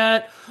trans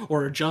yet,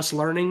 or just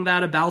learning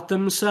that about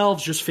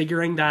themselves, just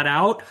figuring that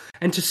out.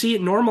 And to see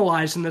it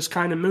normalized in this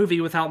kind of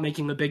movie without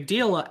making a big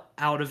deal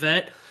out of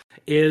it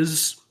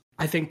is,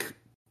 I think,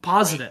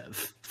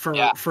 positive for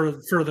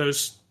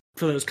those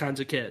kinds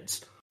of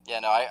kids. Yeah,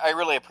 no, I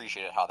really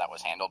appreciated how that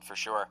was handled, for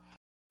sure.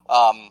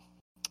 You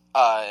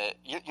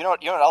know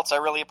what else I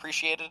really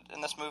appreciated in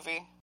this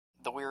movie?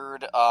 The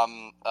weird,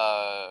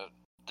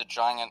 the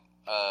giant,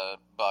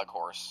 bug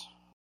horse.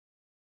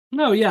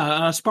 No,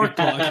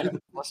 Sparkplug.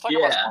 Let's talk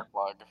about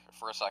Sparkplug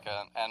for a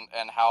second,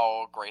 and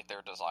how great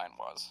their design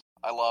was.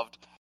 I loved,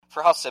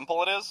 for how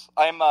simple it is.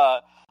 I'm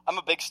a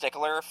big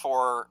stickler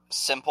for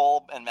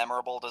simple and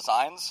memorable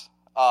designs.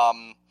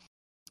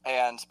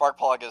 and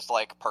Sparkplug is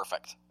like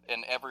perfect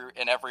in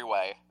every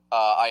way.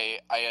 I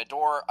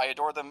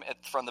adore them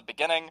from the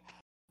beginning.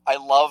 I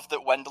love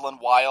that Wendell and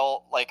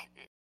Weil, like,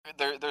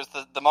 there's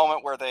the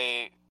moment where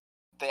they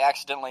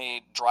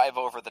accidentally drive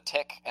over the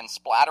tick and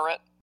splatter it,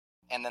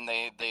 and then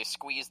they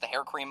squeeze the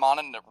hair cream on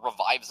it, and it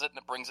revives it, and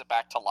it brings it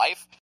back to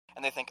life.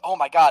 And they think, oh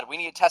my god, we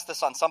need to test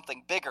this on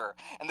something bigger.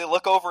 And they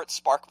look over at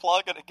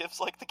Sparkplug, and it gives,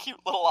 like, the cute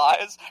little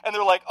eyes. And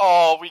they're like,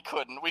 oh, we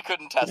couldn't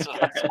test it on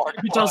Sparkplug.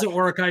 If it doesn't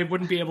work, I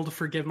wouldn't be able to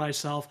forgive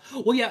myself.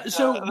 Well, yeah,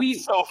 so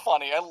that's so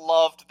funny. I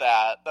loved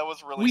that. That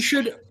was really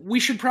we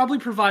should probably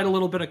provide a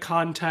little bit of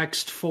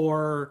context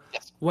for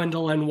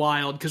Wendell and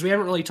Wild, because we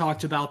haven't really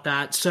talked about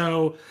that.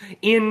 So,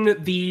 in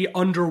the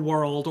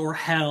underworld, or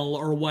hell,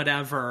 or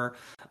whatever,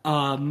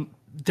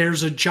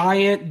 there's a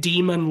giant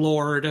demon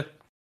lord,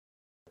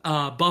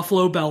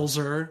 Buffalo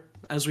Belzer,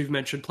 as we've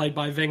mentioned, played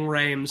by Ving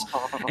Rhames,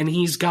 and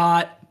he's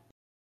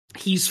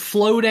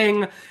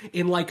floating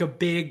in like a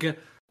big,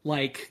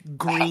 like,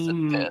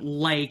 green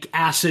lake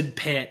acid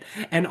pit,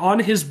 and on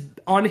his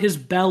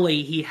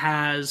belly he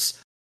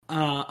has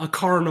a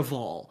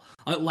carnival,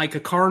 like a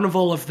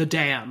carnival of the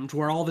damned,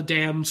 where all the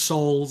damned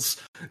souls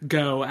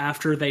go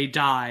after they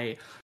die.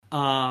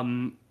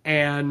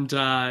 And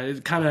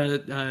kind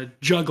of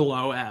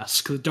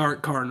Juggalo-esque, the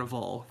Dark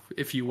Carnival,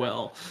 if you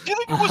will. Do you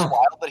think it was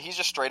wild that he's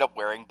just straight up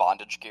wearing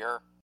bondage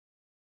gear?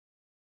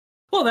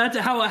 Well, that's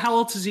how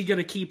else is he going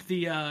to keep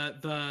the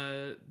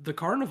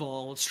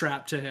carnival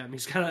strapped to him?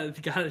 He's got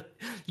to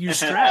use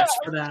straps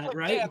for that, like,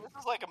 right? Yeah, this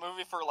is like a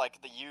movie for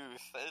like the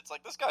youth. It's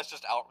like this guy's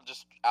just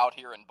out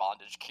here in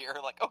bondage gear.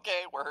 Like,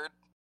 okay, word.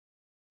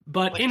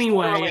 But like,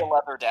 anyway, he's literally a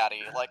leather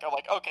daddy. Like, I'm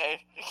like,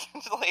 okay,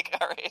 like,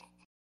 all right.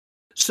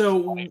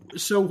 So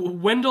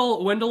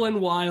Wendell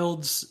and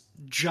Wild's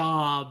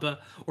job,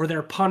 or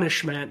their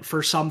punishment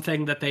for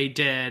something that they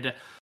did,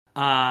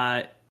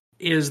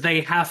 is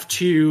they have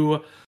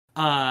to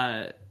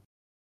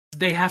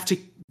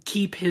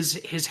keep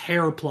his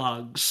hair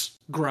plugs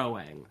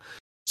growing.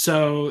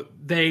 So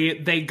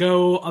they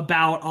go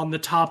about on the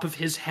top of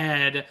his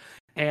head,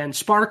 and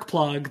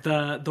Sparkplug,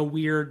 the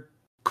weird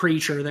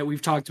creature that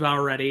we've talked about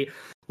already,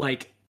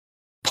 like,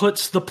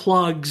 puts the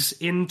plugs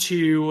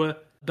into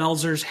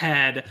Belzer's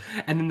head,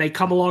 and then they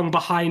come along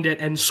behind it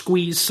and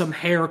squeeze some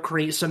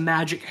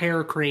magic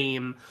hair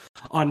cream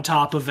on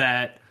top of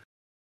it,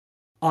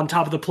 on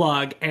top of the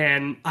plug,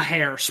 and a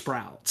hair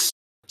sprouts.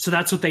 So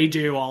that's what they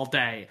do all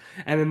day.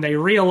 And then they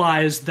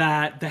realize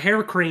that the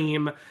hair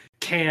cream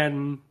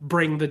can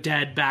bring the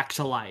dead back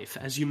to life,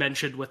 as you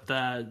mentioned with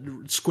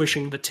the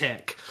squishing the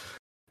tick.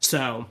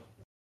 So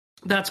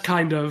that's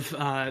kind of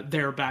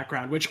their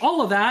background, which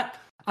all of that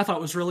I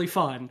thought was really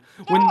fun.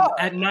 When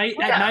at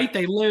night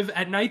they live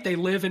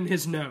in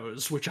his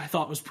nose, which I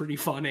thought was pretty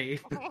funny.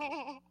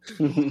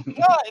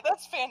 Yeah,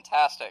 that's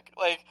fantastic.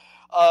 Like,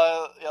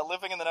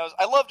 living in the nose.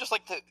 I love just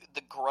like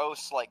the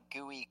gross, like,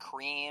 gooey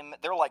cream.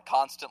 They're like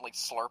constantly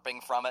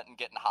slurping from it and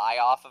getting high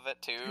off of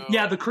it too.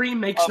 Yeah, the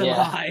cream makes them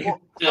high.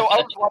 So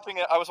I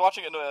was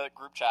watching it in a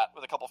group chat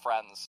with a couple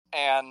friends,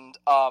 and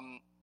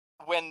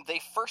when they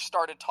first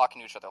started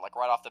talking to each other, like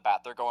right off the bat,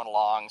 they're going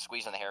along,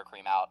 squeezing the hair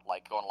cream out,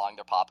 like going along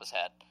their papa's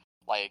head,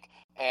 like,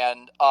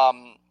 and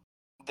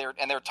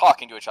they're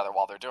talking to each other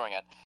while they're doing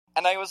it.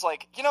 And I was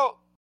like,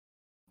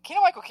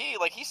 Keegan-Michael Key,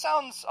 like, he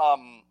sounds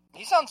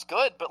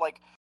good, but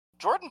like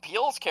Jordan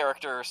Peele's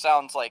character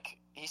sounds like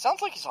he's on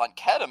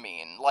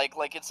ketamine.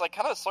 Like it's like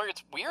kind of sorry,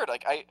 it's weird.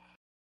 Like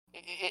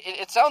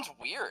it sounds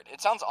weird.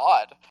 It sounds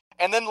odd.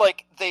 And then,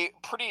 like, they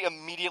pretty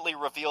immediately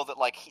reveal that,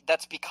 like,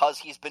 that's because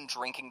he's been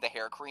drinking the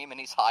hair cream and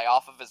he's high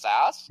off of his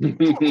ass.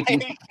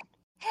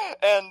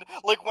 And,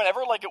 like,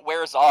 whenever, like, it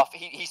wears off,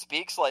 he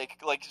speaks, like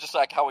just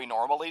like how he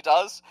normally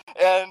does.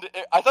 And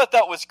I thought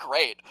that was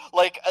great.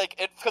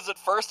 Because at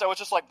first I was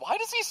just like, why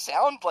does he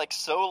sound, like,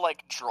 so,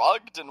 like,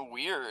 drugged and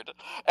weird?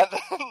 And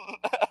then,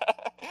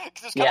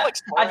 it's kind of, like,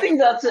 I think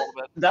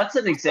that's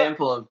an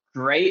example of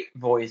great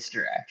voice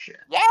direction.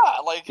 Yeah,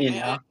 like,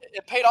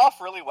 it paid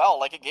off really well.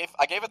 Like,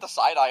 I gave it the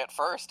side eye at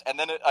first, and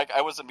then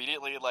I was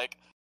immediately, like,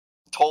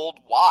 told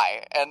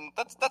why, and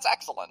that's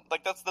excellent.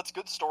 Like, that's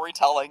good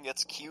storytelling.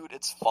 It's cute.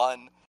 It's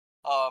fun.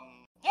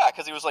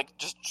 Because he was like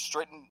just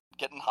straight and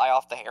getting high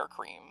off the hair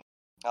cream.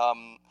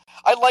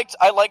 I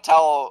liked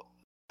how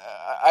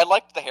I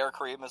liked the hair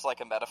cream as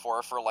like a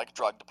metaphor for like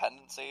drug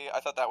dependency.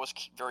 I thought that was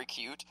very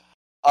cute.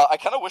 I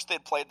kind of wish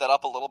they'd played that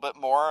up a little bit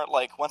more.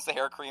 Like, once the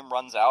hair cream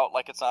runs out,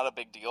 like, it's not a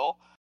big deal.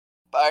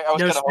 But I was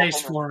no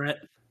space for it.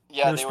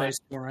 Yeah, no space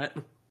for it.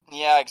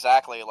 Yeah,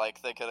 exactly.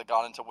 Like, they could have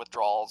gone into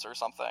withdrawals or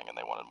something, and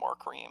they wanted more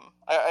cream.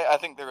 I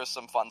think there is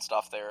some fun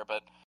stuff there,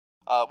 but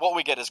what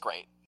we get is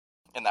great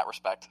in that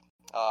respect.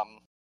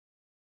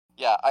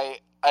 Yeah,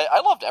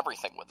 I loved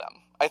everything with them.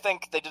 I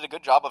think they did a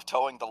good job of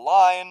towing the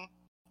line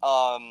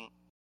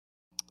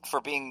for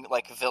being,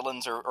 like,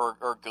 villains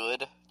or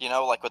good,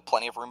 like, with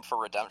plenty of room for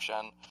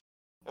redemption.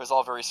 It was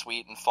all very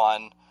sweet and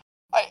fun.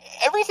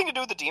 Everything to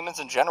do with the demons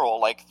in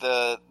general, like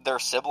their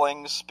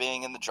siblings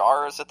being in the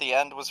jars at the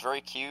end was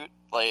very cute.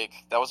 Like,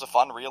 that was a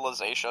fun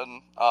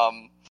realization.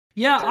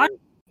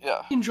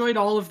 Yeah. Enjoyed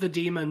all of the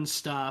demon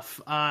stuff.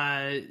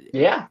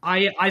 Yeah.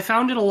 I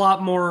found it a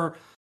lot more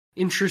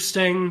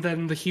interesting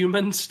than the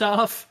human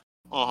stuff.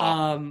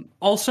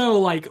 Also,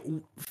 like,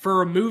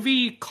 for a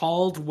movie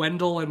called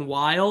Wendell and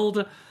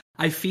Wild,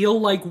 I feel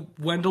like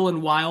Wendell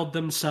and Wild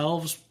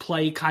themselves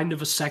play kind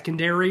of a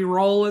secondary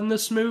role in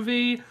this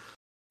movie.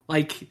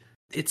 Like,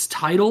 it's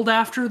titled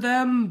after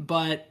them,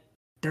 but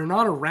they're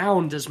not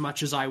around as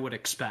much as I would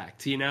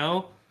expect, you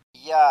know?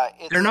 Yeah,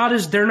 they're not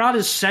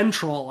as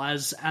central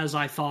as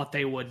I thought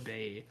they would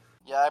be.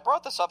 Yeah, I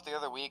brought this up the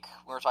other week.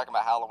 We were talking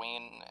about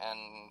Halloween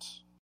and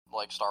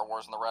like Star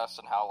Wars and the rest,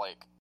 and how like,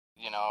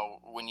 you know,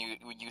 when you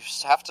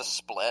have to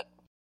split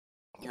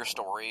your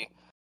story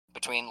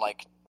between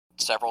like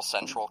several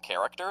central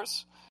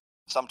characters,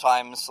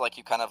 sometimes like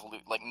you kind of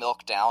like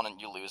milk down and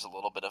you lose a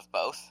little bit of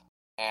both.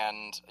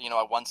 And you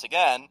know, once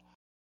again,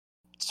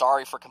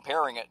 sorry for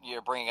comparing it,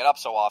 you're bringing it up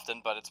so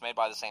often, but it's made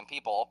by the same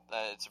people.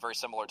 It's a very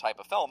similar type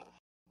of film.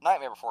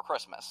 Nightmare Before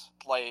Christmas.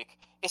 Like,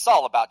 it's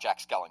all about Jack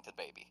Skellington,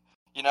 baby.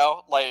 You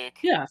know? Like,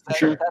 yeah, for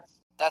sure.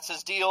 That's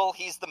his deal.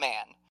 He's the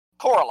man.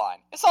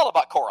 Coraline. It's all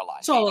about Coraline.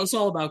 It's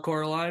all about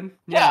Coraline.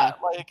 Yeah,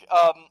 like,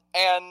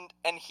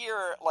 and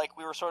here, like,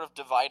 we were sort of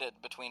divided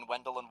between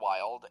Wendell and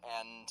Wild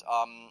and,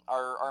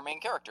 our main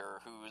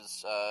character,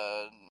 whose,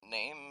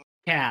 name?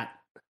 Cat,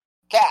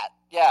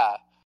 yeah.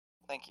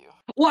 Thank you.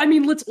 Well, I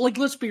mean,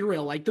 let's be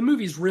real. Like, the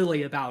movie's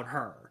really about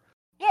her.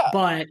 Yeah.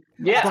 But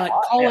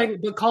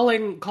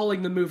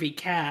calling the movie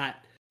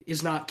Cat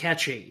is not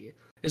catchy.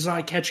 It's not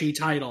a catchy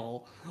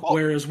title. Well,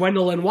 whereas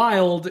Wendell and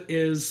Wild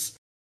is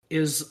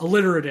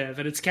alliterative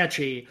and it's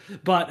catchy.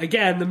 But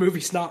again, the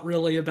movie's not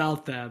really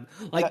about them.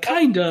 Like,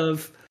 kind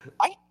of.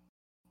 I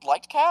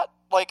liked Cat.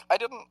 Like, I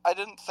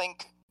didn't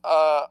think.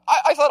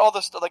 I thought all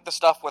this, like, the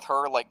stuff with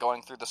her, like,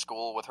 going through the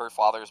school with her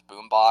father's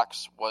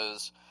boombox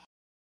was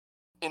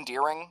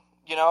endearing,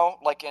 you know,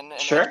 like in a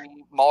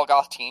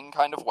Molgoth teen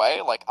kind of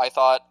way. Like, I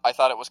thought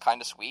it was kind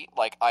of sweet.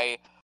 Like,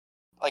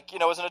 you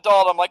know, as an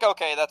adult, I'm like,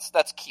 okay,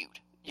 that's cute,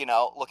 you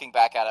know, looking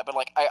back at it. But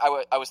like,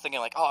 I was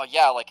thinking like, oh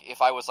yeah, like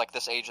if I was like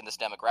this age and this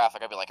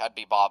demographic, I'd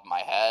be bobbing my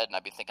head and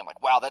I'd be thinking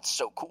like, wow, that's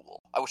so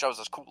cool. I wish I was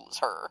as cool as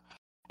her.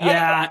 And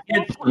yeah,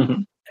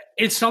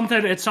 it's something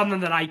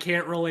that I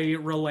can't really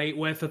relate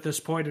with at this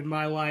point in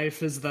my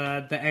life, is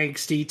the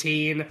angsty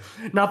teen.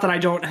 Not that I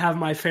don't have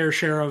my fair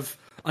share of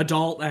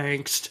adult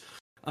angst,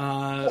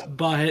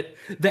 but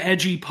the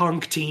edgy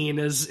punk teen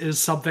is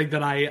something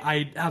that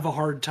I have a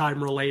hard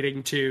time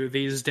relating to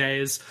these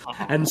days.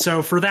 And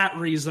so for that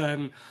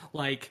reason,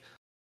 like,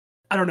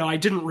 I don't know, I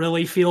didn't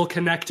really feel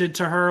connected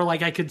to her.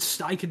 Like, I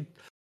could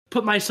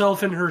put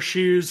myself in her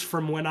shoes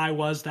from when I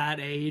was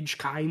that age,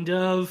 kind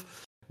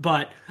of.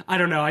 But I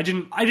don't know, I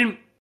didn't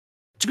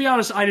to be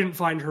honest, I didn't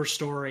find her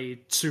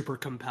story super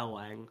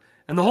compelling.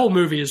 And the whole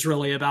movie is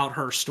really about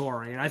her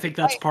story, and I think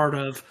that's part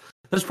of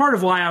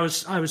why I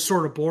was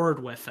sort of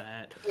bored with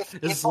it.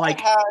 If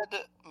like, I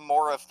had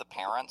more of the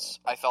parents,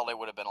 I felt it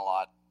would have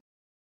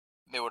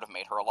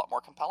made her a lot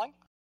more compelling.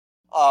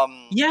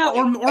 Yeah,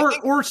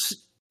 or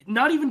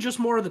not even just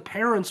more of the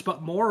parents,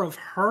 but more of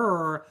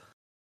her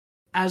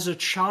as a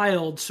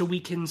child, so we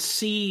can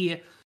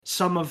see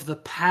some of the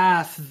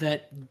path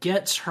that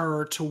gets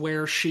her to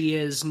where she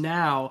is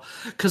now.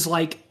 Because,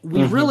 like,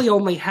 we really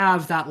only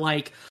have that,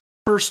 like,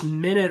 first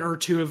minute or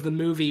two of the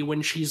movie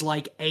when she's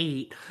like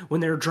 8,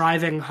 when they're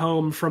driving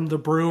home from the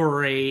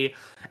brewery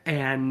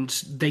and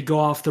they go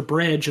off the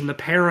bridge and the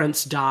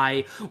parents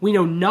die. We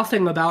know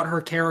nothing about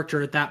her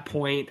character at that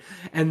point.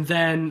 And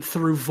then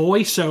through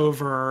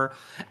voiceover,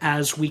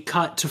 as we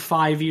cut to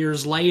 5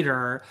 years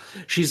later,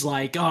 she's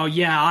like, oh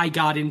yeah, I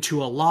got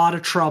into a lot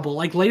of trouble.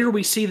 Like, later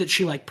we see that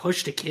she like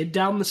pushed a kid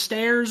down the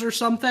stairs or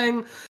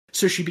something,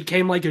 so she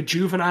became like a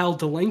juvenile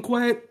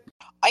delinquent.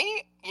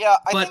 I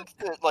think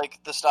that,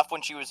 like, the stuff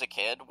when she was a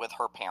kid with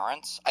her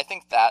parents, I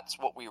think that's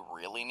what we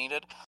really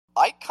needed.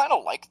 I kind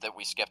of like that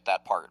we skipped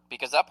that part,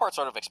 because that part's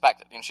sort of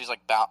expected. You know, she's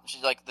like,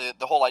 the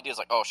whole idea is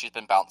like, oh, she's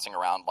been bouncing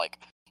around, like,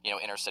 you know,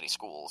 inner city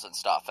schools and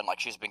stuff, and like,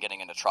 she's been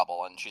getting into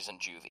trouble, and she's in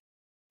juvie.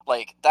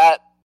 Like, yeah,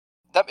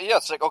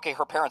 it's like, okay,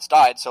 her parents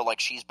died, so like,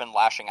 she's been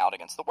lashing out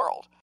against the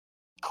world.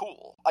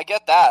 Cool. I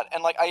get that,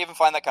 and like, I even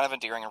find that kind of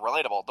endearing and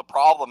relatable. The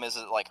problem is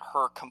that, like,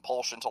 her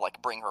compulsion to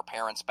like bring her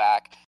parents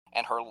back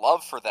and her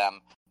love for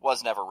them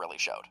was never really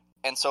showed.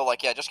 And so,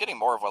 like, yeah, just getting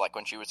more of, like,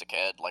 when she was a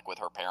kid, like, with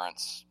her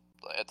parents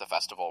at the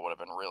festival would have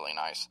been really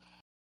nice.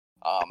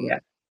 Yeah.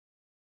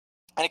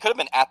 And it could have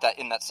been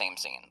in that same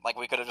scene. Like,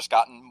 we could have just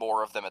gotten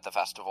more of them at the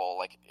festival,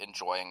 like,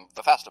 enjoying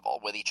the festival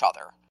with each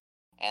other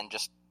and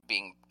just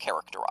being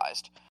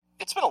characterized.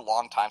 It's been a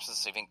long time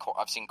since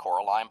I've seen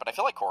Coraline, but I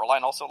feel like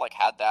Coraline also, like,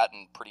 had that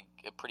in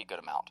a pretty good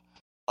amount.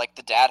 Like,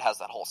 the dad has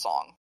that whole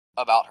song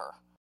about her.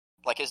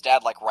 Like, his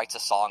dad, like, writes a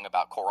song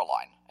about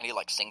Coraline, and he,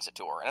 like, sings it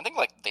to her. And I think,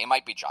 like, They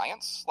Might Be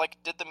Giants, like,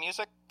 did the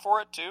music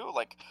for it, too.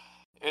 Like,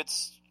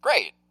 it's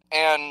great.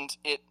 And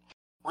it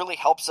really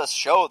helps us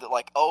show that,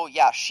 like, oh,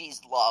 yeah,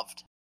 she's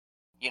loved,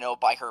 you know,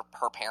 by her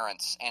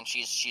parents, and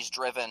she's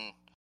driven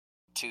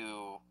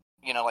to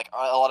like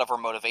a lot of her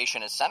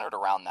motivation is centered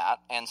around that,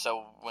 and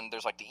so when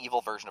there's like the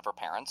evil version of her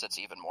parents, it's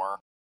even more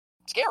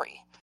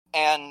scary.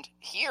 And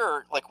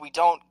here, like, we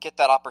don't get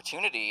that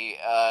opportunity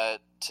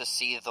to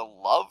see the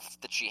love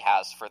that she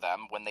has for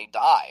them when they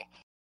die.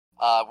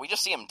 We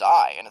just see them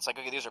die, and it's like,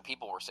 okay, these are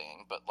people we're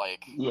seeing, but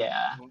like,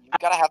 yeah, you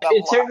gotta have that.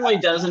 It certainly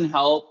doesn't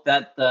help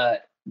that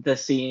the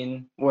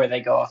scene where they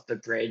go off the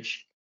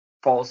bridge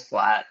falls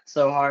flat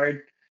so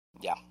hard.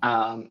 Yeah.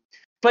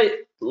 But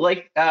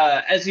like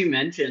as you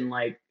mentioned,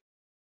 like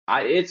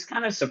it's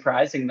kind of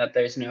surprising that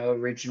there's no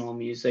original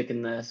music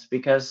in this,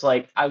 because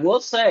like I will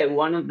say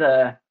one of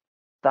the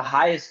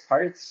highest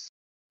parts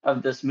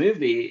of this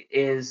movie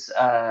is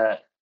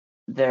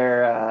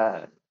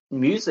their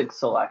music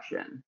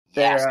selection.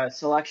 Yes. Their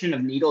selection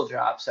of needle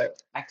drops are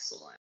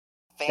excellent.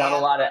 Got a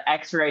lot of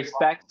X-ray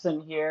specs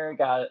in here.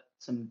 Got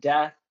some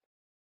death.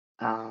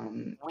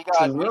 Some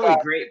really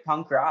great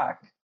punk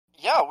rock.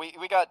 Yeah,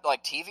 we got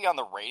like TV on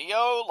the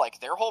radio.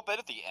 Like their whole bit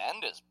at the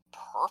end is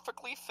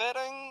perfectly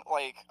fitting.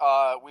 Like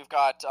we've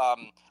got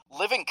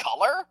Living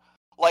Color.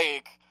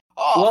 Like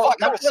fuck,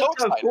 that was so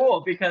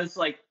cool, because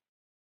like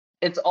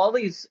it's all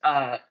these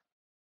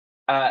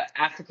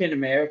African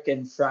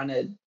American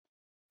fronted.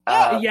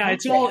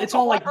 It's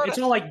all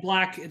like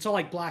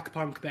black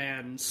punk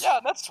bands. Yeah,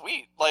 that's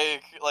sweet. You're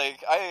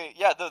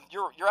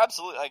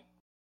absolutely like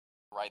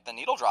right. The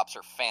needle drops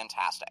are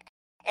fantastic,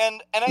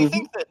 and I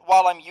think that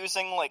while I'm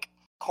using like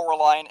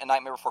Coraline and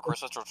Nightmare Before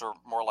Christmas, which are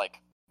more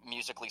like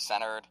musically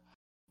centered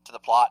to the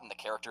plot, and the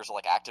characters are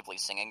like actively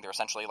singing, they're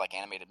essentially like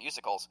animated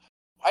musicals.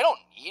 I don't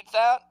need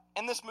that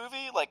in this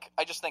movie. Like,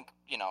 I just think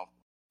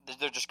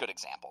they're just good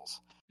exampons.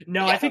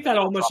 No, I think that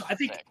almost. I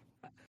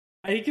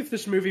think if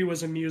this movie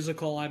was a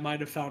musical, I might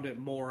have found it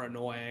more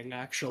annoying,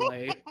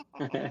 actually.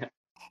 It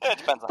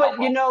depends on but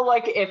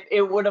like if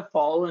it would have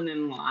fallen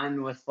in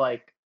line with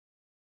like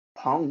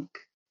punk,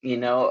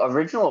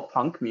 original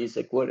punk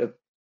music would have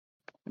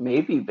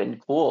maybe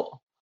been cool.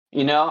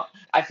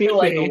 I feel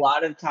like a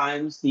lot of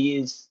times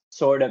these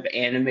sort of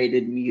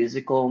animated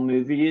musical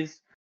movies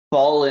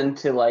fall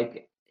into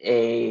like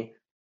a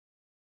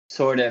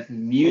sort of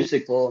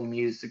musical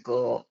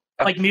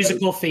like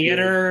musical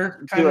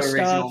theater kind of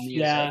stuff.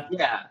 Music.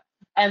 Yeah.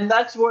 And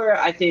that's where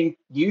I think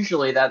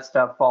usually that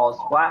stuff falls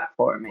flat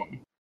for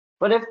me.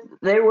 But if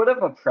they would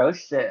have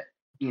approached it,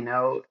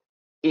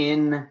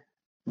 in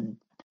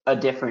a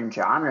different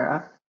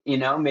genre,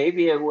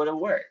 maybe it would have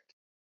worked.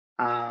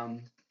 I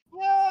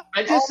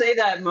just say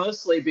that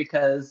mostly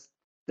because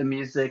the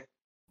music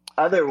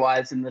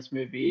otherwise in this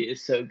movie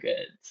is so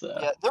good. So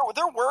yeah, there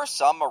were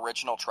some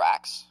original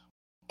tracks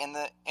in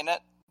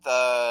it.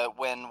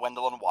 When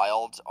Wendell and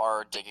Wild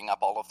are digging up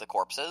all of the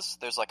corpses,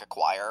 there's like a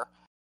choir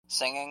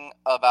singing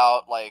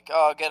about like,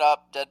 oh, get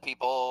up, dead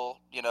people,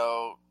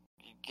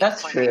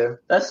 That's true.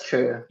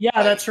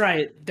 Yeah, that's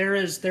right.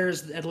 There's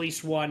at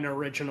least one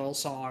original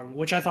song,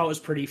 which I thought was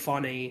pretty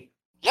funny.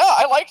 Yeah,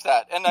 I liked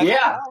that, and I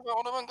thought that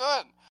would have been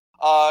good.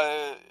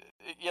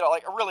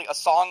 Like really a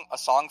song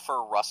for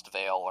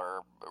Rustvale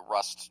or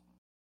Rust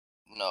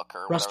Nook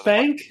or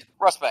Rustbank?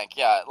 Rustbank,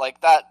 yeah,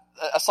 like that.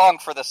 A song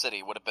for the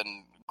city would have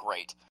been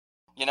great,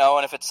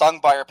 and if it's sung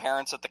by our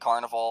parents at the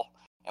carnival,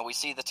 and we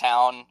see the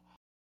town,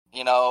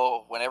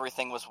 when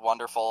everything was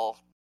wonderful,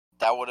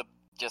 that would have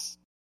just,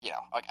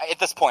 like, at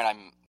this point,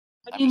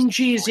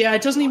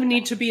 it doesn't even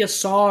need to be a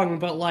song,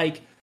 but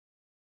like,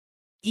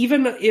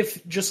 even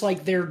if just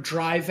like they're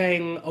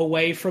driving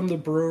away from the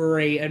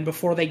brewery and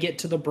before they get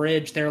to the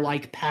bridge, they're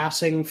like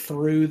passing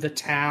through the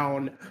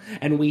town,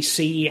 and we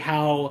see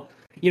how,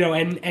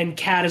 and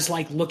Kat is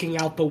like looking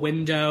out the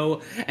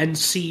window and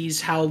sees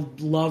how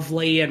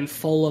lovely and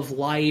full of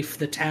life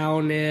the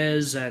town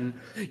is, and,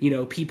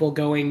 people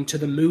going to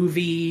the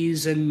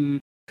movies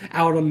and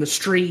out on the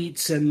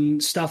streets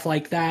and stuff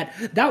like that.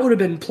 That would have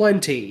been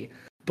plenty,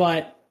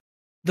 but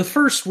the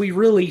first we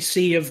really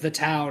see of the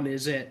town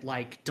is it,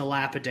 like,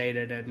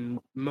 dilapidated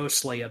and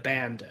mostly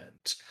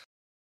abandoned.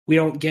 We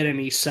don't get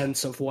any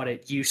sense of what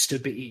it used to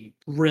be,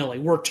 really.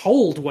 We're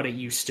told what it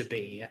used to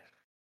be,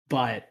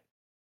 but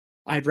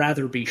I'd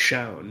rather be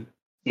shown.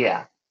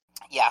 Yeah.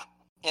 Yeah.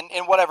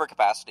 In whatever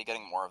capacity,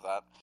 getting more of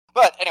that.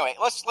 But anyway,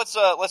 let's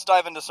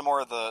dive into some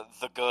more of the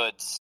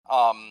goods,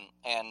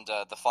 and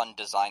the fun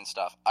design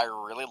stuff. I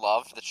really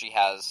loved that she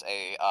has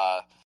a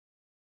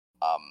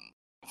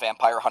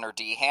Vampire Hunter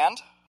D hand.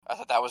 I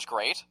thought that was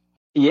great.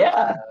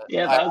 Yeah,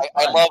 I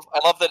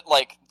love that.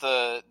 Like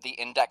the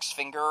index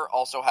finger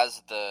also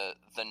has the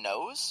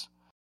nose.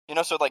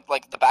 So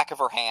like the back of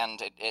her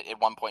hand. At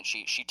one point,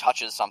 she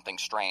touches something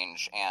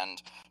strange,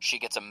 and she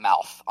gets a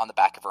mouth on the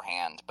back of her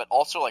hand. But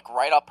also like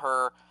right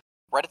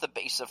at the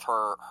base of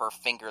her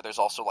finger, there's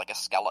also like a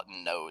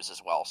skeleton nose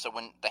as well. So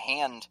when the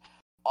hand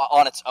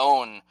on its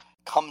own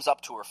comes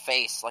up to her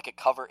face, like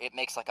it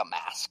makes like a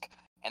mask.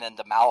 And then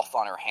the mouth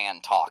on her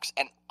hand talks.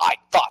 And I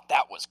thought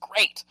that was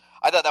great.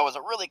 I thought that was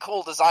a really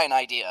cool design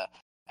idea.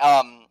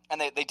 And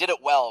they did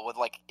it well with,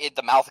 like,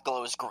 the mouth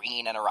glows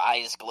green and her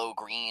eyes glow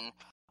green.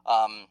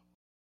 That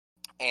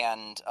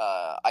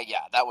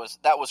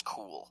was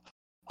cool.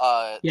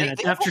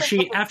 It's after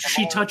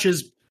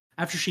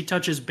she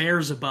touches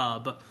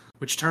Beelzebub,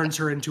 which turns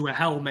her into a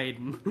Hell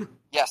Maiden.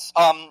 Yes.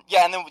 And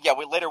then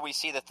later we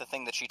see that the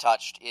thing that she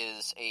touched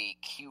is a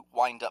cute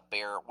wind-up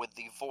bear with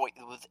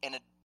an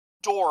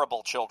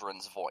adorable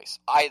children's voice.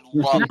 I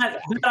love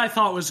that. I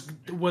thought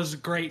was a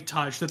great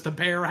touch, that the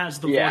bear has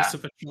the voice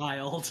of a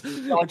child,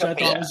 which I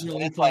thought was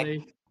really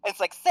funny. It's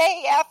like,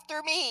 say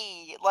after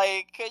me,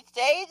 like,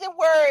 say the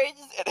words.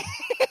 And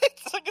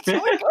it's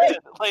really good.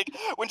 Like,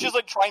 when she's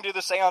like trying to do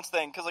the seance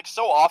thing, because like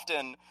so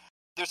often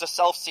there's a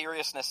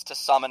self-seriousness to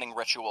summoning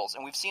rituals,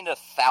 and we've seen it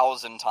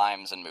 1,000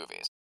 times in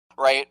movies,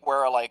 right?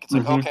 Where like it's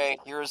like, okay,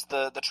 here's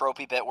the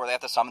tropey bit where they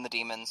have to summon the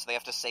demons, they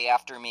have to say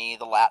after me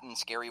the Latin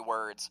scary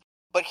words.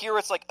 But here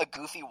it's like a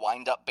goofy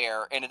wind-up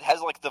bear, and it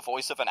has like the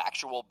voice of an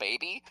actual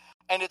baby,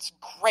 and it's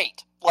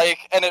great. Like,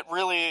 and it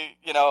really,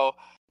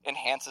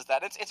 enhances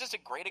that. It's just a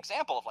great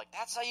example of like,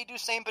 that's how you do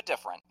same but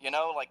different,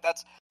 like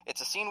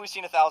it's a scene we've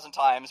seen 1,000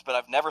 times, but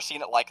I've never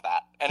seen it like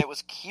that. And it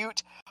was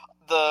cute,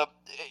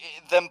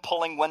 them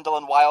pulling Wendell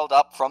and Wild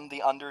up from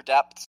the under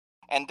depths,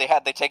 and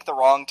they take the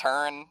wrong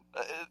turn.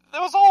 It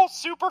was all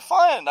super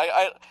fun.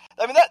 I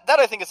mean that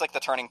I think is like the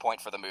turning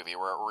point for the movie,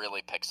 where it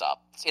really picks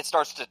up. It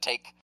starts to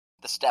take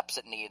the steps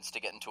it needs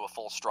to get into a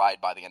full stride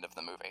by the end of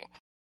the movie.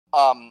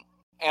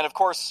 And of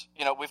course,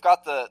 we've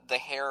got the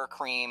hair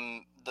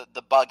cream,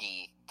 the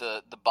buggy,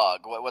 the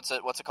bug. What's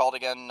it called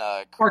again?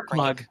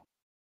 Sparkplug.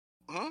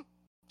 Sparkplug.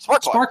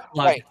 Sparkplug.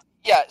 Right.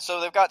 Yeah. So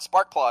they've got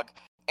Sparkplug,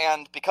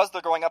 and because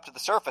they're going up to the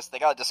surface, they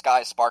got to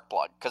disguise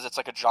Sparkplug because it's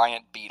like a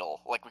giant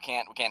beetle. Like we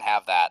can't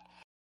have that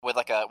with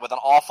an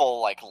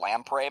awful like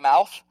lamprey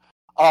mouth.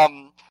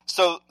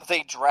 So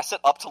they dress it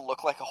up to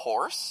look like a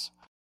horse.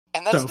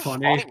 And that's so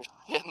funny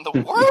in the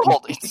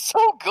world. It's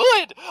so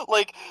good.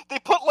 Like they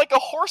put like a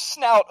horse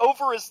snout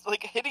over his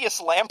like hideous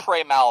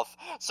lamprey mouth.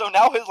 So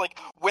now his like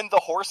when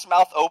the horse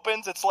mouth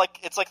opens, it's like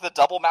the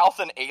double mouth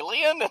in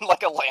Alien, and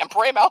like a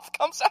lamprey mouth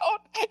comes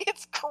out.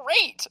 It's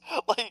great.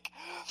 Like,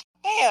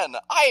 man,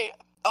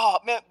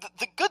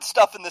 the good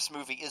stuff in this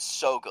movie is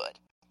so good.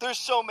 There's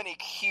so many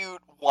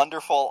cute,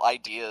 wonderful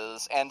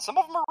ideas, and some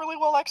of them are really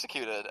well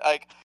executed.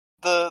 Like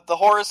the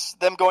horse,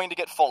 them going to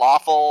get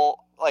falafel,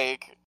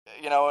 like.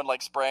 And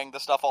like spraying the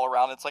stuff all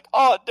around. It's like,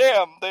 oh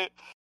damn, the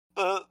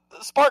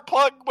spark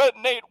plug went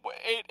and ate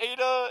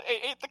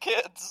the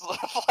kids.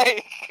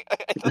 Like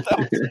I thought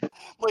that was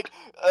like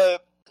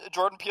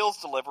Jordan Peele's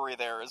delivery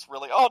there is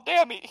really, oh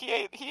damn, he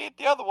ate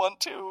the other one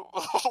too.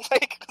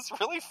 Like it's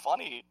really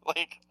funny.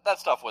 Like that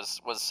stuff was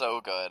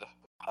so good.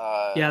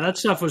 That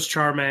stuff was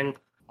charming.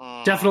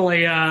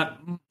 Definitely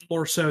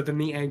more so than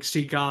the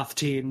angsty goth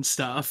teen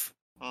stuff.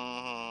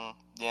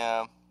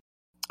 Yeah.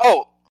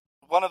 Oh,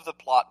 one of the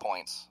plot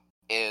points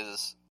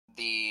is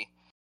the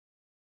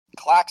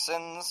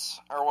Klaxons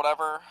or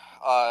whatever,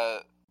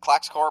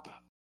 Klaxcorp.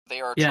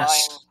 They are trying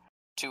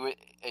to,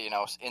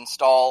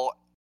 install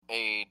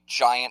a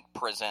giant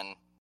prison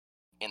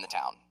in the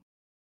town,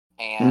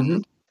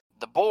 and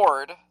the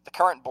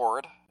current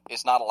board,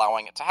 is not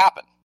allowing it to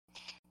happen.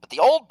 But the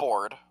old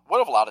board would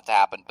have allowed it to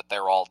happen, but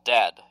they're all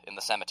dead in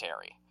the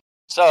cemetery.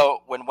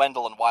 So when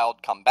Wendell and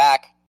Wild come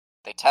back,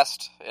 they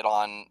test it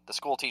on the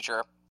school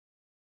teacher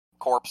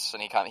corpse,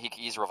 and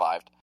he's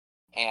revived,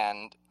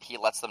 and he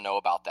lets them know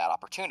about that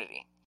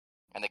opportunity,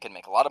 and they can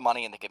make a lot of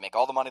money, and they can make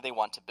all the money they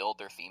want to build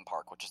their theme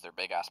park, which is their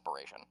big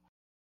aspiration.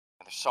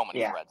 And there's so many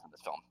threads in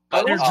this film.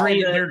 But their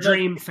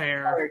dream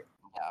fair.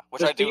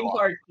 Which the I do theme love.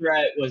 park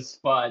thread was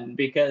fun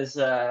because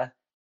on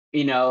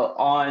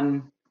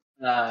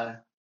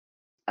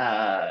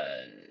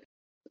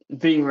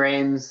Ving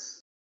Rhames,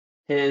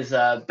 his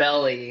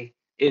belly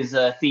is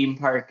a theme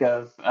park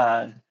of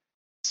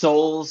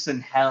souls in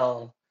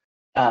hell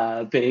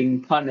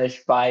being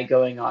punished by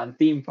going on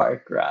theme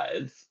park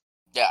rides.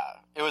 Yeah,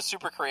 it was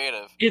super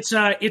creative. It's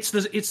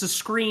the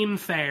Scream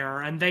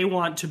Fair, and they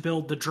want to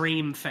build the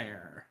Dream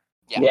Fair.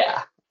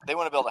 Yeah. They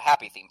want to build a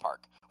happy theme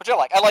park, which I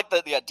like. I like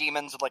the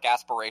demons with like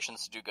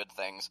aspirations to do good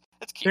things.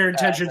 It's cute. Their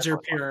intentions are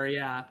pure.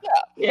 Yeah.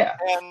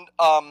 And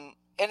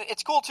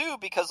it's cool too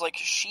because like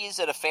she's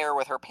at a fair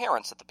with her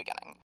parents at the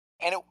beginning.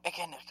 And it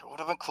would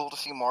have been cool to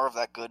see more of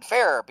that good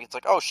fair. Because,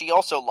 like, she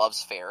also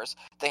loves fairs.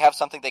 They have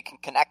something they can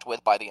connect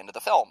with by the end of the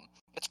film.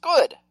 It's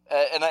good.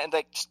 And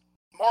just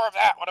more of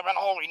that would have been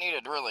all we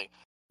needed, really.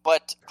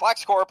 But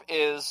Klaxcorp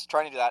is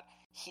trying to do that.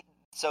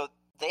 So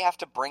they have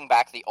to bring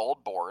back the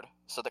old board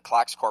so that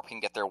Klaxcorp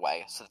can get their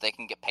way, so that they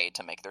can get paid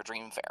to make their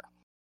dream fair.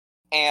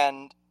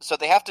 And so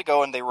they have to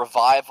go and they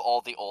revive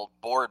all the old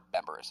board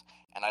members.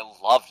 And I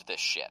loved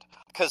this shit.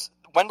 Because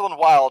Wendell and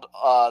Wild,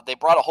 they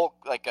brought a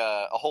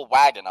whole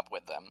wagon up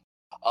with them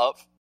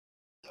of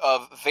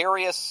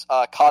various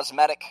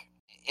cosmetic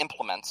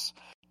implements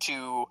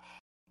to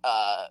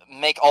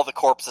make all the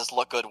corpses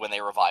look good when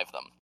they revive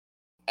them.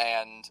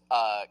 And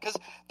because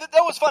that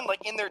was fun,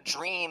 like in their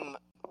dream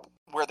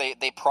where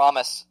they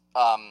promise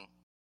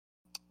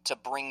to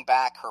bring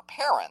back her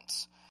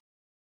parents,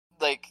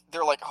 like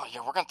they're like, oh yeah,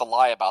 we're gonna have to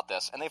lie about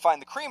this, and they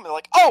find the cream, and they're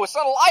like, oh, it's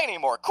not a lie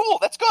anymore. Cool,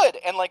 that's good,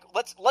 and like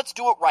let's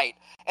do it right.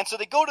 And so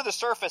they go to the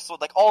surface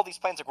with like all these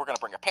plans, like we're gonna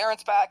bring our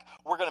parents back,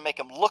 we're gonna make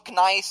them look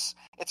nice,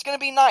 it's gonna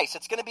be nice,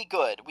 it's gonna be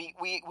good.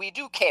 We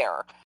do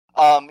care,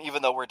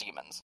 even though we're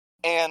demons.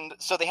 And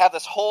so they have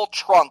this whole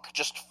trunk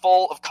just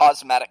full of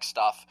cosmetic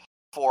stuff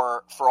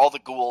for all the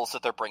ghouls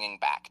that they're bringing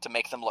back to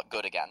make them look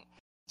good again.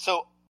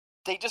 So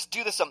they just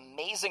do this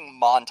amazing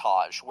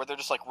montage where they're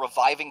just like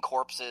reviving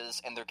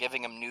corpses and they're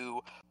giving them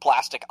new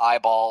plastic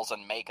eyeballs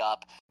and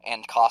makeup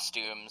and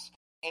costumes,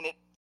 and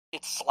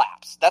it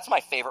slaps. That's my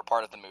favorite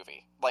part of the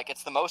movie. Like,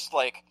 it's the most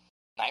like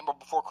Nightmare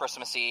Before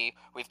Christmassy.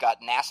 We've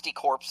got nasty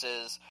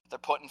corpses. They're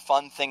putting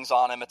fun things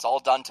on them. It's all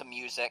done to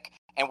music,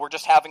 and we're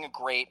just having a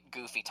great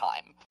goofy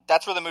time.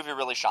 That's where the movie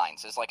really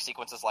shines, is like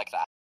sequences like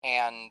that,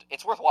 and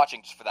it's worth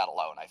watching just for that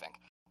alone. I think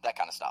that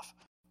kind of stuff.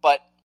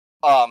 But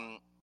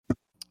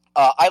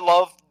I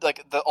love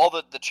like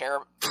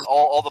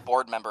all the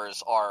board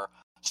members are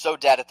so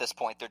dead at this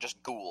point. They're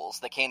just ghouls.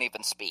 They can't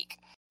even speak,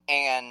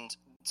 and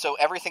so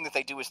everything that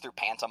they do is through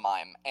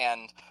pantomime.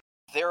 And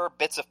their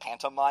bits of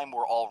pantomime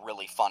were all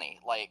really funny.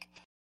 Like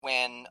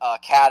when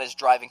Kat is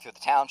driving through the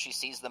town, she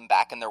sees them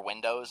back in their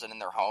windows and in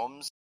their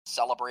homes,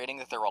 celebrating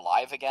that they're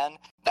alive again.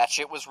 That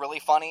shit was really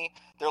funny.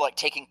 They're like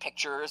taking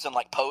pictures and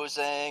like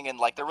posing and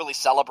like they're really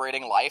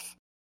celebrating life.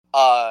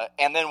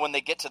 And then when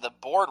they get to the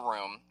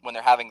boardroom, when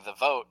they're having the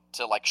vote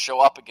to like show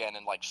up again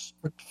and like,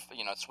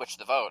 you know, switch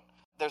the vote,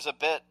 there's a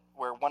bit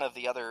where when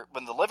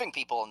the living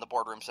people in the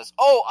boardroom says,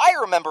 "Oh,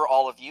 I remember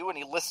all of you," and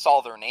he lists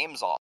all their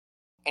names off.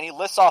 And he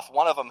lists off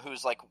one of them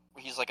he's like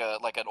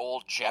an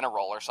old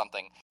general or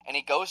something, and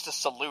he goes to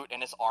salute,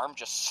 and his arm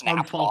just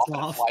snaps off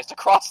and flies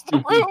across the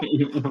room.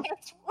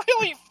 It's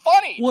really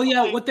funny. Well,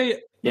 yeah, what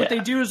they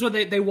do is when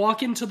they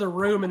walk into the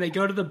room and they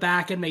go to the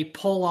back and they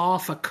pull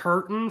off a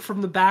curtain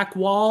from the back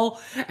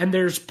wall, and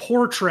there's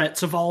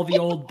portraits of all the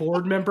old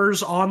board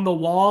members on the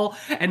wall,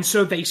 and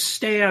so they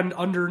stand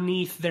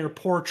underneath their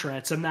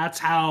portraits, and that's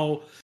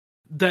how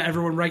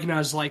everyone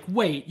recognizes, like,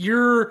 wait,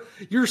 you're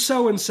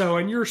so-and-so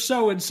and you're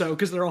so-and-so,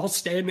 because they're all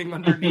standing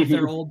underneath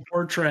their old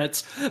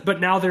portraits, but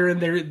now they're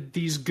in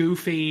these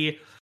goofy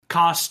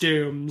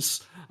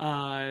costumes,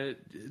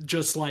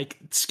 just like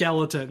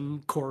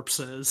skeleton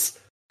corpses.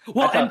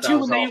 Well, and too,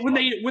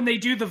 when they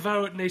do the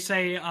vote and they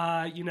say,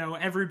 you know,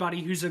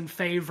 everybody who's in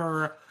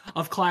favor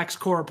of Clax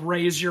Corp,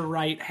 raise your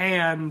right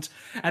hand,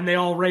 and they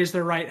all raise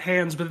their right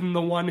hands, but then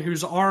the one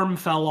whose arm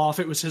fell off,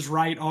 it was his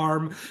right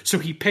arm, so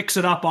he picks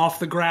it up off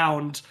the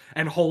ground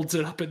and holds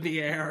it up in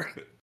the air.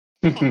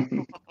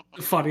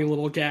 Funny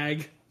little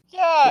gag.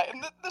 Yeah,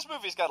 and this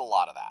movie's got a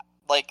lot of that.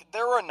 Like,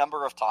 there were a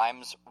number of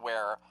times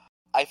where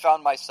I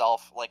found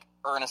myself, like,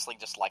 earnestly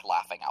just, like,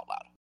 laughing out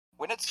loud.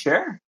 When it's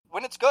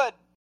good,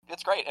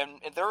 it's great,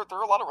 and there are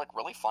a lot of like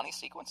really funny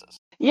sequences.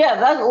 Yeah,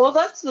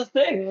 that's the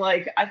thing.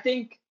 Like, I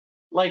think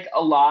like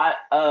a lot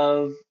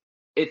of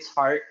its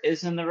heart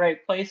is in the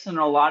right place, and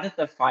a lot of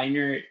the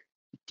finer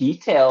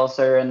details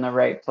are in the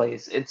right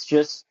place. It's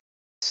just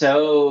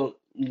so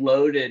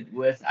loaded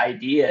with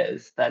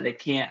ideas that it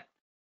can't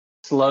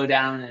slow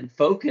down and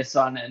focus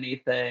on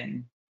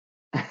anything,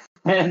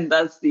 and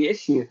that's the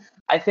issue.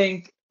 I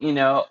think, you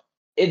know,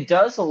 it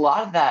does a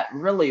lot of that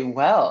really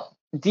well.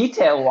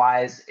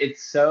 Detail-wise,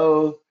 it's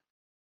so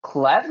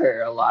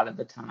clever a lot of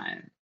the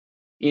time.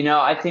 You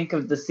know, I think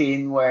of the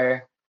scene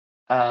where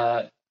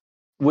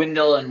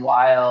Wendell and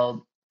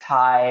Wild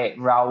tie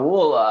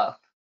Raoul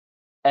up,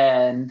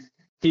 and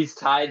he's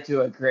tied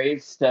to a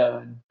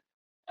gravestone,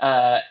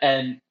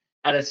 and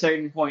at a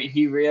certain point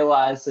he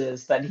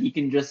realizes that he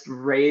can just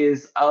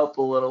raise up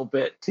a little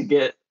bit to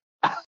get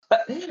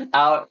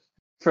out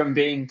from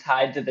being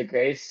tied to the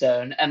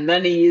gravestone, and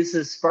then he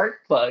uses spark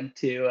plug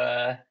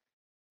to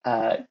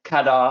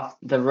cut off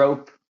the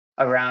rope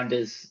around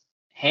his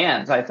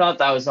hands. I thought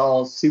that was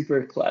all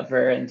super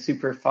clever and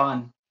super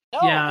fun. No,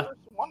 yeah,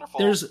 wonderful.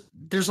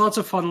 There's lots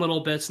of fun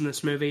little bits in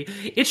this movie.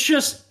 It's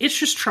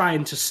just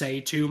trying to say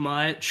too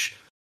much.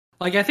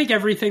 Like, I think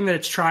everything that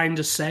it's trying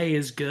to say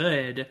is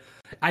good.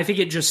 I think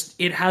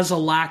it has a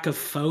lack of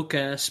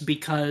focus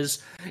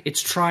because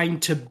it's trying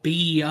to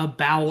be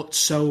about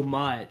so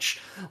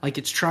much. Like,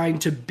 it's trying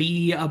to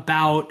be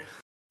about,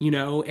 you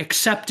know,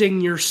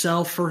 accepting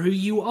yourself for who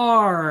you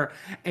are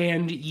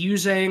and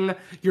using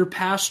your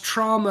past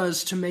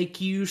traumas to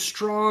make you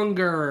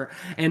stronger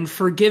and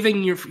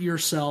forgiving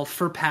yourself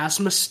for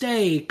past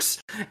mistakes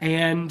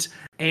and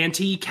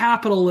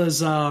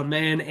anti-capitalism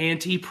and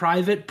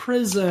anti-private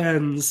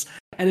prisons.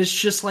 And it's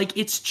just like,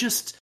 it's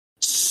just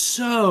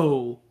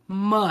so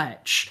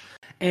much.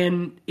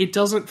 And it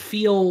doesn't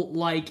feel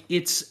like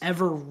it's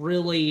ever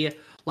really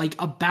like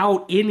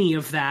about any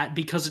of that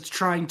because it's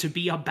trying to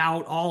be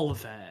about all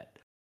of it.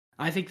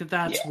 I think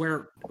that's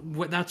where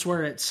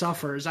it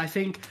suffers. I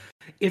think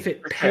if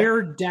it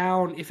pared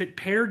down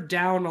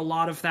a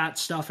lot of that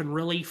stuff and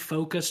really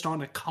focused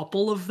on a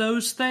couple of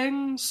those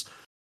things,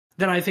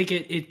 then I think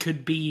it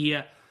could be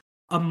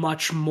a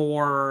much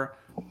more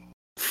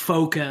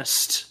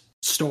focused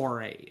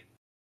story.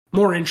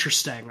 more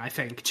interesting, I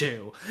think,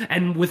 too,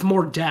 and with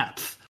more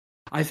depth.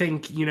 I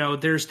think,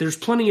 there's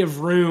plenty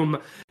of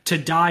room to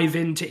dive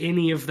into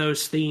any of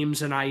those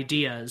themes and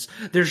ideas.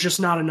 There's just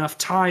not enough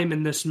time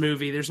in this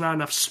movie. There's not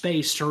enough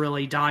space to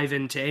really dive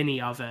into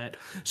any of it.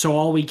 So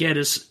all we get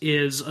is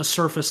a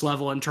surface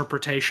level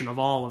interpretation of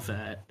all of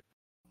it.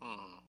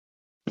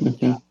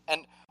 Yeah.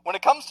 And when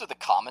it comes to the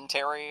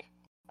commentary,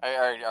 I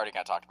already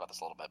kind of talked about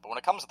this a little bit, but when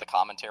it comes to the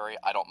commentary,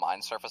 I don't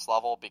mind surface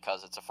level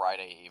because it's a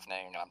Friday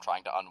evening and I'm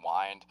trying to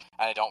unwind,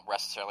 and I don't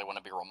necessarily want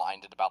to be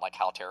reminded about like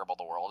how terrible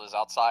the world is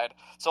outside.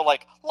 So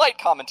like light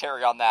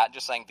commentary on that,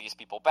 just saying these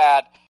people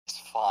bad is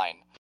fine.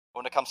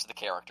 When it comes to the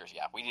characters,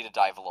 yeah, we need to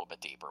dive a little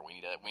bit deeper. We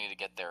need to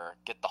get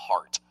the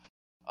heart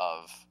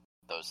of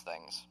those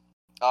things.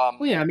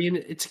 Well, yeah, I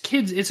mean, it's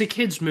a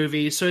kids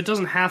movie, so it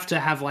doesn't have to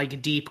have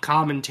like deep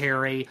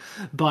commentary,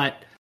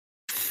 but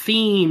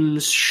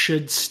themes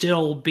should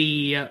still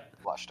be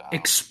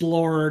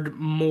explored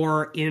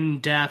more in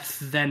depth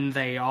than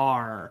they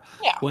are.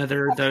 Yeah,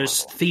 whether absolutely.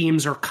 Those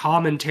themes are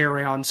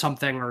commentary on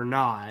something or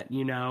not,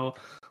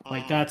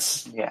 like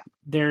that's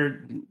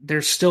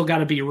there's still got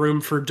to be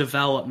room for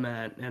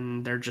development,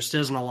 and there just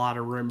isn't a lot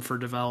of room for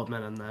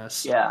development in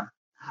this. Yeah,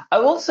 I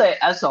will say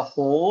as a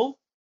whole,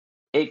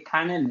 it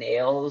kind of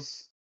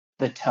nails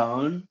the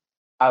tone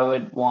I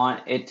would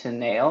want it to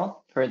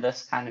nail for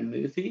this kind of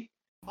movie.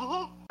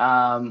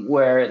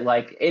 Where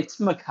like it's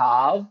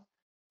macabre,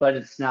 but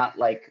it's not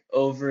like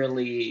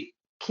overly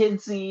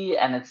kidsy,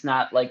 and it's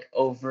not like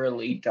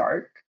overly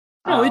dark.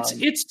 No,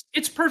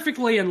 it's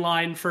perfectly in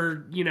line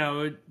for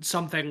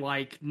something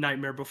like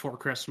Nightmare Before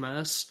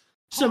Christmas.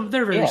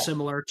 They're very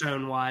similar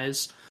tone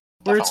wise,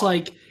 where it's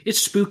like it's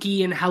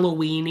spooky and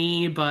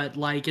Halloweeny, but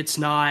like it's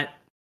not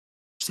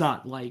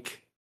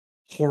like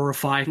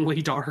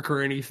horrifyingly dark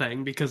or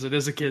anything because it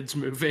is a kids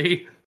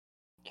movie.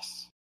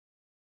 Yes.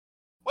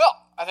 Well,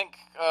 I think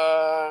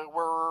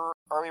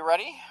are we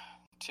ready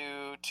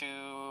to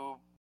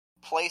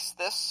place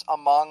this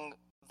among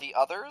the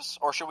others,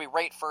 or should we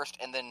rate first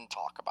and then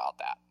talk about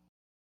that?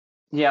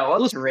 Yeah,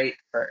 let's rate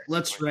first.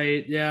 Let's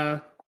rate, yeah.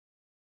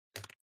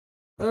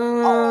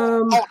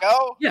 I'll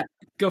go. Yeah,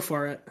 go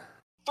for it.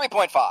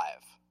 3.5.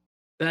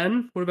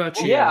 Ben, what about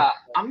you? Yeah,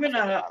 I'm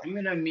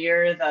gonna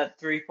mirror that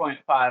 3.5.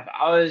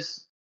 I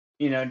was,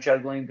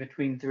 juggling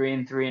between 3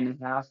 and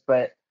 3.5,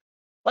 but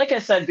like I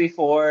said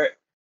before,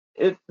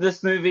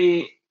 this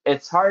movie,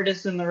 its heart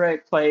is in the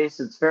right place.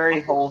 It's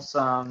very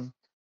wholesome.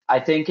 I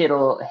think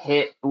it'll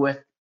hit with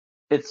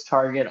its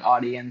target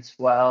audience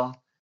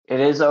well. It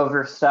is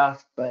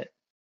overstuffed, but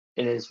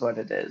it is what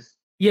it is.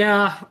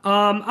 Yeah,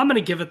 I'm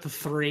gonna give it the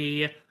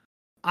 3.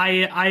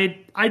 I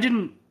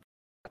didn't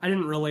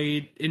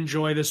really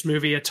enjoy this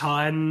movie a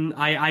ton.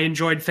 I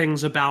enjoyed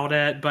things about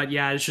it, but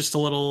yeah, it's just a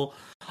little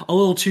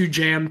too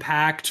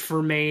jam-packed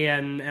for me,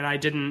 and I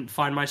didn't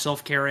find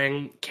myself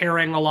caring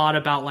a lot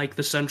about like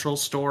the central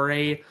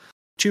story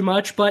too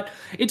much, but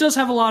it does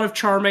have a lot of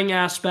charming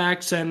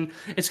aspects, and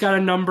it's got a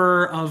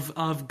number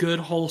of good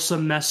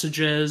wholesome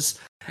messages,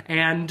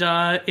 and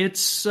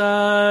it's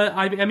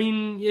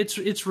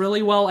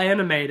really well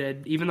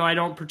animated, even though I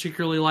don't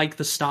particularly like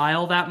the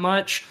style that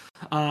much.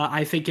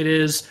 I think it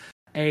is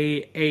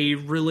a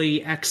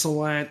really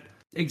excellent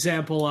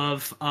example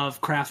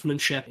of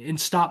craftsmanship in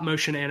stop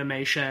motion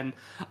animation,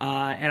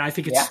 and I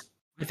think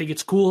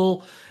it's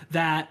cool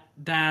that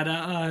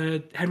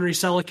Henry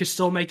Selick is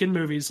still making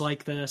movies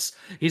like this.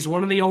 He's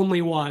one of the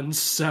only ones,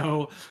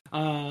 so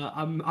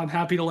I'm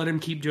happy to let him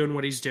keep doing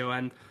what he's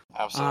doing.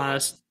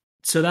 Absolutely.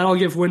 So that'll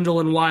give Wendell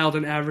and Wild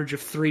an average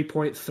of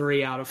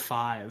 3.3 out of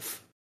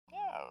 5. Yeah,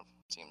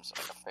 seems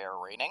like a fair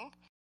rating.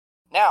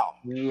 Now,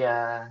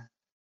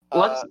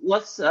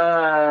 let's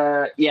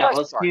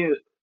do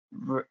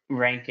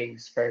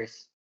rankings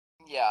first.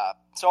 Yeah.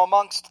 So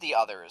amongst the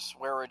others,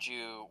 where would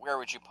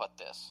you put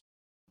this?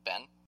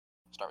 Ben?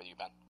 Start with you,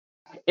 Ben.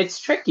 It's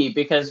tricky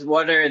because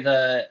what are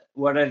the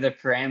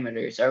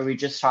parameters? Are we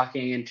just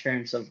talking in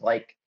terms of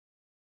like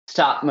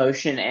stop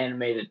motion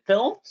animated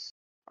films?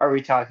 Are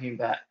we talking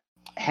about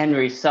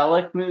Henry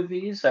Selick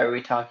movies? Are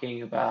we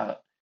talking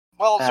about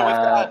Well, so we've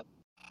got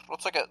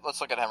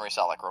let's look at Henry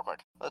Selick real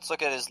quick. Let's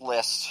look at his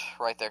list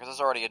right there, because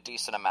there's already a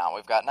decent amount.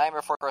 We've got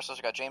Nightmare Before Christmas,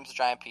 we've got James the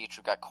Giant Peach,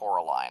 we've got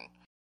Coraline.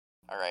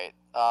 All right.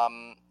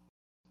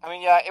 I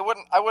mean, yeah, it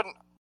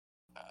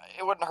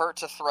wouldn't hurt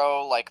to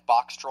throw like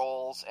Box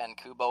Trolls and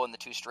Kubo and the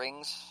Two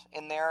Strings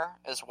in there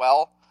as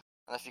well.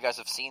 And if you guys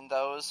have seen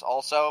those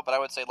also, but I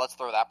would say let's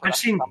throw that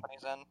production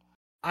companies in.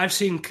 I've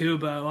seen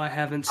Kubo. I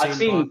haven't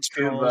seen Box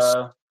Kubo.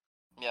 Trolls.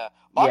 Yeah,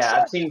 Box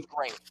Trolls is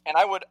great, and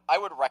I would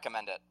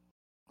recommend it.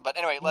 But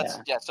anyway,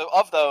 so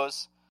of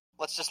those,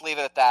 let's just leave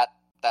it at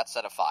that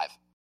set of 5.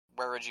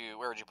 Where would you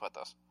put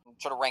those?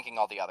 Sort of ranking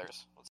all the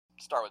others. Let's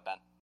start with Ben.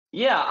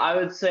 Yeah, I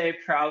would say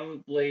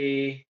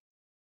probably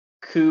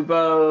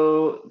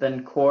Kubo,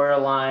 then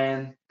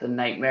Coraline, then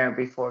Nightmare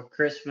Before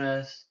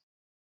Christmas,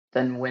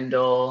 then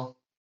Wendell,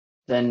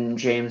 then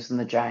James and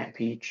the Giant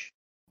Peach.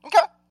 Okay.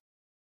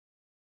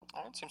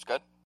 All right, seems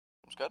good.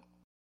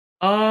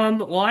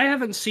 Well, I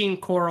haven't seen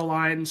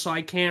Coraline, so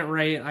I can't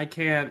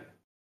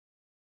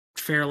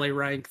fairly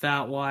rank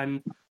that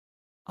one.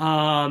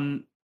 I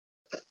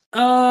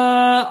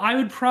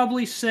would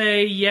probably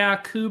say,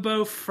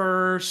 Kubo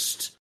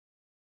first.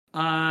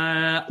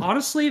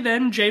 Honestly,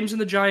 then James and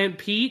the Giant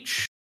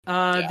Peach.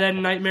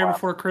 Then Nightmare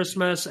Before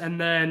Christmas, and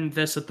then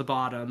this at the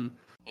bottom.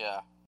 Yeah.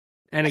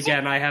 And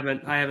again, I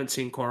haven't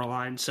seen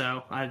Coraline,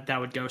 so that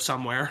would go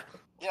somewhere.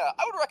 Yeah,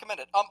 I would recommend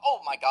it. Oh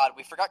my God,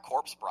 we forgot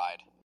Corpse Bride.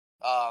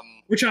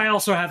 Which I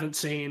also haven't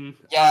seen.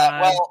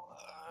 Yeah,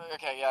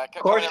 okay, yeah.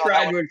 Corpse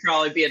Bride would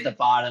probably be at the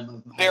bottom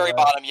of my very list.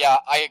 bottom. Yeah,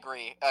 I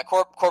agree.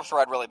 Corpse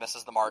Bride really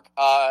misses the mark.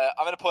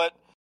 I'm gonna put.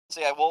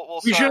 So yeah,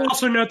 we'll We should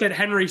also note that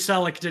Henry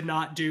Selick did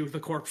not do the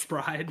Corpse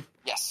Bride.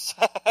 Yes.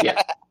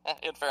 Yeah.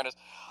 In fairness,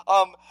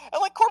 and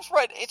like Corpse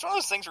Bride, it's one of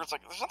those things where it's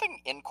like there's nothing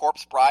in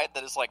Corpse Bride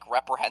that is like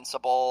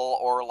reprehensible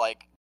or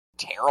like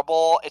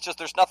terrible. It's just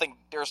there's not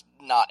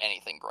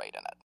anything great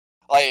in it,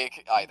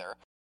 like either.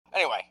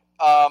 Anyway,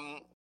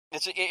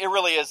 it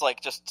really is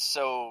like just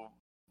so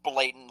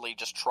blatantly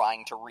just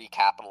trying to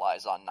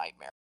recapitalize on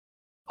Nightmare.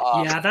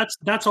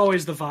 That's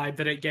always the vibe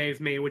that it gave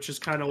me, which is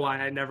kind of why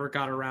I never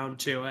got around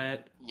to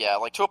it. Yeah,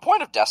 like to a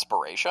point of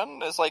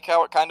desperation is like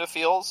how it kind of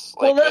feels.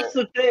 Well, that's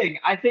the thing.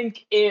 I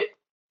think it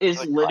is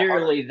like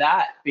literally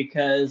that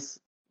because,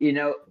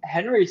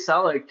 Henry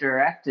Selick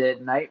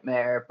directed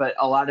Nightmare, but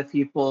a lot of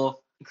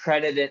people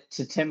credit it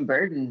to Tim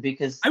Burton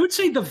because I would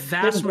say the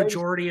vast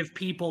majority of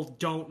people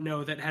don't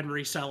know that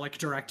Henry Selick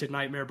directed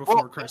Nightmare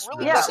Before Christmas.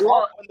 Really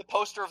when the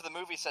poster of the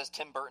movie says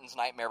Tim Burton's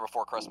Nightmare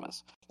Before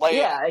Christmas. Like,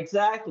 yeah,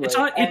 exactly.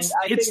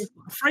 It's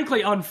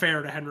frankly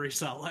unfair to Henry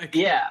Selick.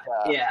 Yeah.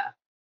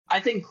 I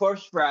think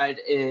Corpse Bride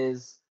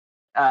is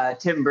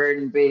Tim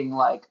Burton being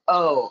like,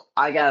 oh,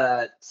 I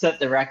gotta set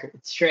the record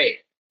straight.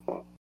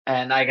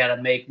 And I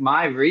gotta make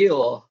my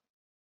real,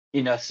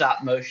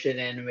 stop motion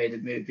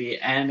animated movie,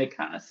 and it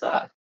kind of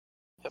sucked.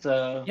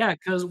 So yeah,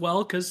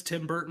 because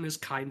Tim Burton is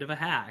kind of a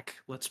hack.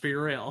 Let's be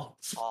real.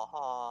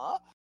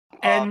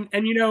 And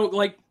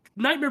like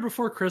Nightmare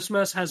Before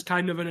Christmas has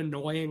kind of an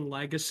annoying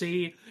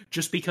legacy,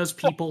 just because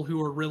people who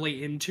are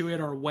really into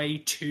it are way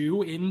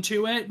too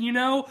into it.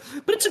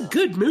 But it's a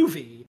good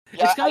movie.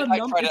 Yeah, it's got a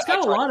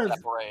lot of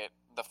separate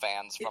the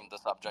fans from the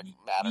subject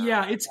matter.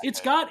 Yeah,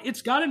 it's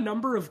got a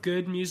number of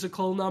good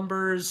musical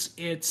numbers.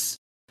 It's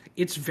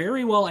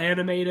very well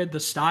animated. The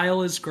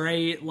style is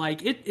great.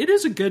 Like it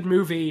is a good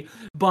movie,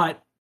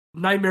 but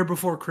Nightmare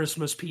Before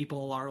Christmas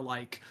people are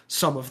like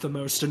some of the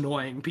most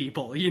annoying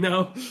people,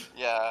 Yeah,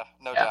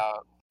 no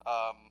doubt.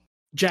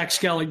 Jack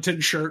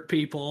Skellington shirt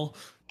people.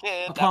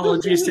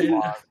 Apologies to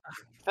him.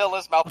 Fill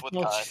his mouth with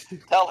cut.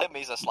 Tell him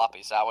he's a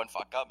sloppy sow and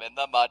fuck him in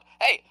the mud.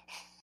 Hey!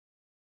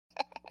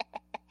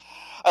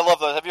 I love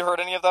those. Have you heard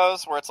any of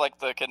those where it's like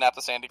the Kidnap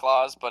the Sandy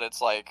Claus, but it's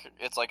like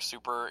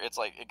super, it's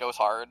like it goes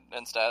hard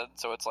instead.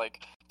 So it's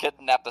like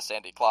Kidnap the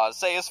Sandy Claus,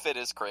 say his fit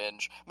is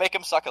cringe, make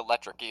him suck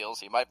electric eels,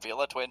 he might feel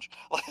a twinge.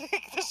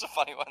 Like this is a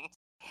funny one.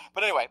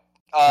 But anyway,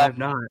 I've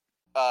not.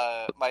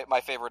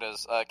 My favorite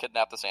is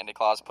Kidnap the Sandy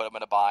Claus, put him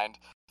in a bind,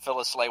 fill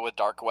his sleigh with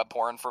dark web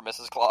porn for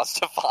Mrs. Claus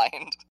to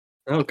find.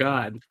 Oh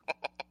God.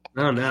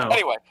 Oh no.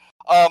 Anyway,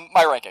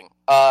 my ranking.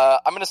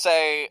 I'm gonna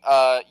say,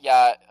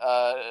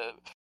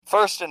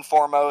 first and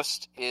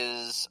foremost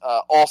is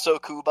also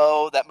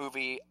Kubo. That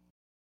movie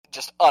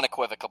just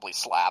unequivocally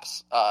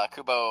slaps.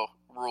 Kubo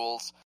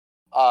rules.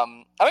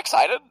 I'm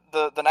excited.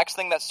 The next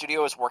thing that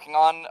studio is working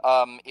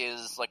on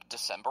is like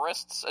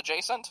Decemberists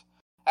adjacent,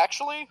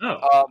 actually.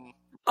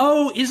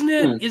 Isn't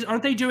it?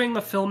 Aren't they doing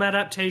the film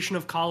adaptation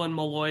of Colin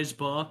Malloy's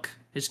book?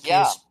 His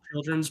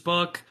children's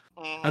book.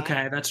 Mm-hmm.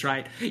 Okay, that's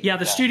right. Yeah,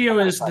 the studio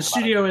is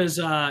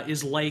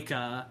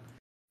Leica,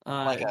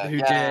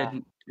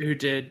 who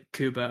did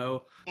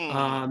Kubo.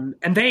 Mm.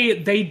 And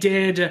they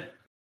did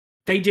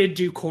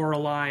do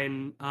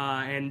Coraline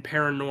and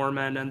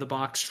Paranorman and the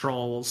Box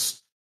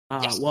Trolls.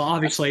 Well,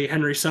 obviously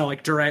Henry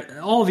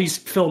Selick all these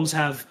films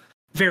have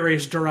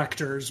various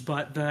directors,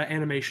 but the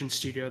animation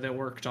studio that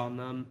worked on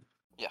them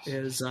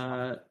is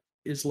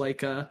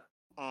Leica.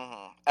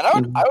 Mm-hmm.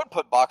 And I would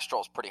put Box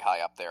Trolls pretty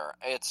high up there.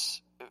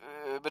 It's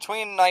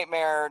between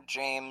Nightmare,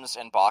 James,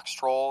 and Box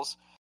Trolls.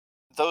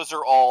 Those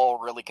are all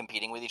really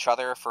competing with each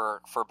other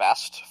for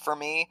best for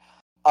me.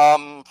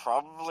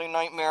 Probably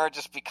Nightmare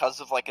just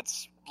because of like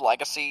its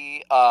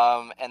legacy,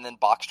 and then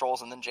Box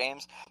Trolls, and then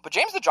James. But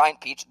James the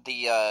Giant Peach,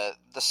 the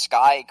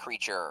sky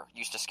creature,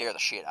 used to scare the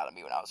shit out of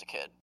me when I was a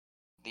kid.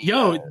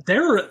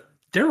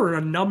 There were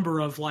a number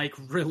of like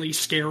really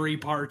scary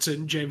parts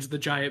in James the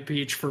Giant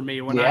Peach for me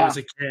when I was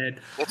a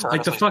kid. It's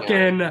like the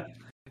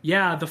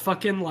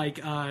fucking like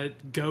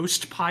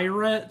ghost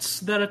pirates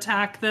that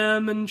attack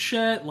them and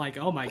shit. Like,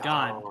 oh my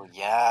god.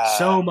 Yeah.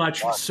 So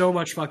much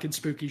fucking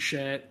spooky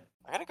shit.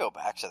 I gotta go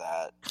back to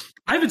that.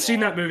 I haven't seen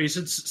that movie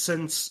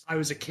since I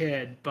was a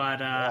kid,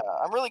 but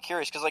I'm really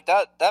curious because like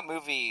that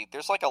movie,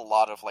 there's like a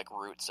lot of like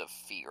roots of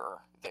fear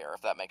there,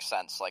 if that makes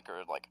sense. Like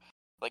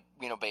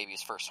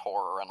baby's first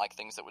horror and like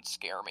things that would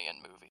scare me in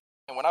movies.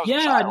 And when I was a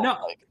child,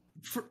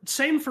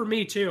 same for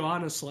me too.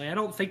 Honestly, I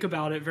don't think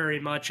about it very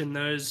much in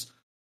those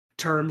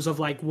terms of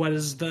like what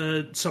is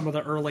some of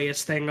the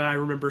earliest thing that I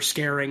remember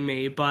scaring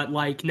me, but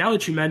like now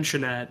that you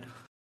mention it,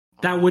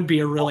 that would be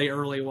a really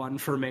early one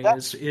for me.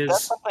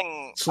 Is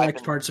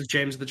select parts of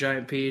James the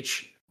Giant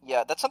Peach.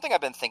 Yeah, that's something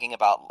I've been thinking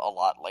about a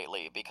lot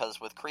lately,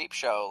 because with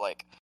Creepshow,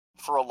 like,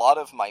 for a lot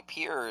of my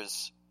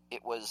peers,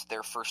 it was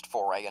their first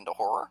foray into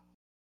horror,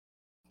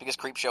 because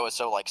Creepshow is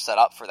so, like, set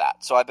up for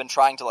that. So I've been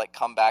trying to, like,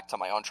 come back to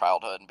my own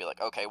childhood and be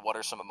like, okay, what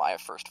are some of my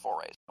first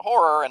forays into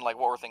horror, and, like,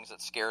 what were things that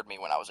scared me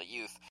when I was a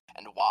youth,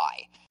 and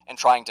why? And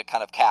trying to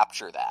kind of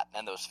capture that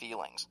and those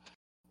feelings.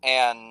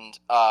 And,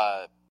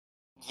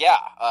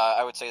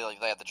 I would say like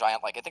they had the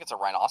giant, like I think it's a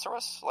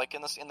rhinoceros, like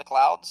in the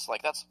clouds.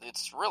 Like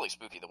it's really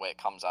spooky the way it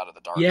comes out of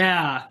the dark.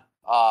 Yeah.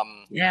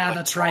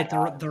 That's right.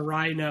 The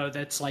rhino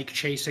that's like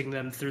chasing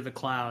them through the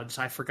clouds.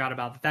 I forgot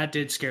about that. That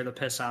did scare the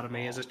piss out of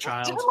me as a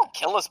child. Didn't it like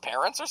kill his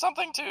parents or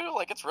something too?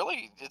 Like it's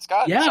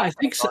got. Yeah, I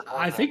think so.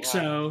 I think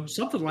so.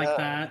 Something like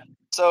that.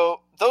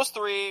 So those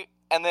three,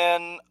 and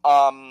then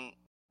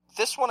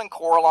this one and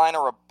Coraline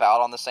are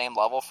about on the same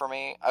level for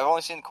me. I've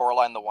only seen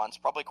Coraline the once.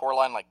 Probably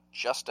Coraline, like,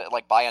 just,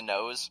 like, by a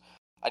nose.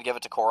 I'd give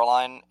it to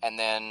Coraline. And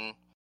then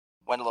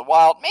Wendell the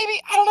Wild.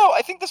 Maybe, I don't know.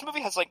 I think this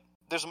movie has, like,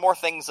 there's more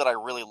things that I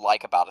really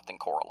like about it than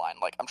Coraline.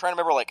 Like, I'm trying to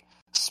remember, like,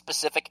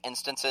 specific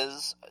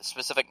instances,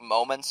 specific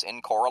moments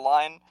in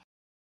Coraline.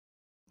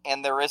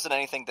 And there isn't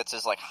anything that's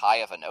as, like, high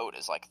of a note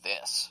as, like,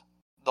 this.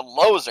 The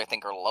lows, I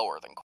think, are lower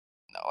than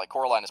Coraline, though. Like,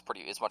 Coraline is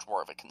much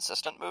more of a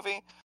consistent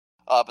movie.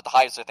 But the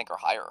highs, I think, are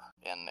higher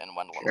in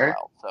Wendell and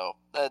Wild. So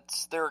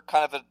they're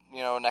kind of a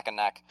neck and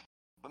neck.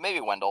 But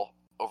maybe Wendell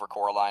over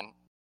Coraline.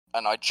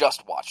 And I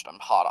just watched them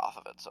hot off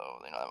of it, so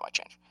that might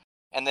change.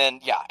 And then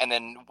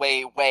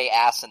way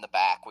ass in the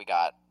back, we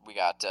got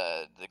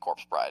the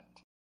Corpse Bride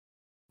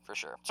for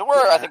sure. So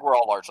I think we're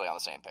all largely on the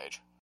same page.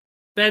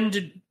 Ben,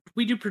 did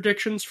we do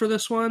predictions for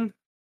this one?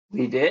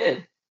 We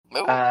did.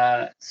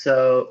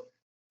 So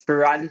for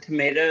Rotten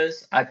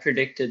Tomatoes, I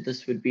predicted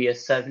this would be a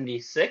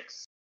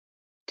 76.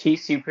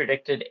 TC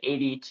predicted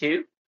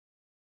 82,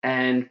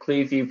 and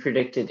Cleavview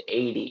predicted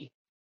 80.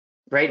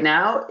 Right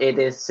now, it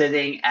is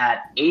sitting at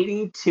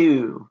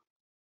 82.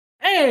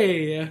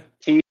 Hey!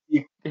 TC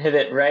hit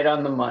it right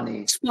on the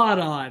money. Spot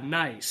on.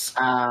 Nice.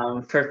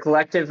 For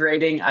collective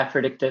rating, I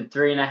predicted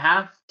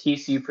 3.5.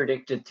 TC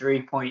predicted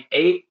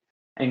 3.8,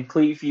 and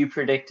Cleavview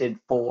predicted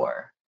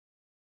 4.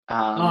 So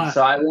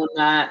I won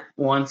that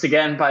once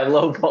again by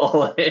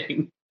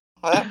lowballing.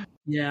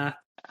 Yeah.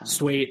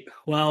 Sweet.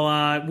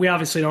 Well, we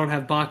obviously don't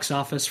have box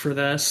office for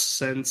this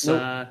since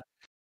it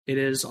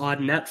is on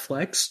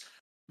Netflix,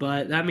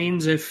 but that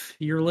means if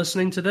you're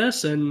listening to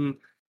this and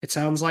it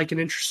sounds like an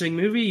interesting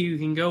movie, you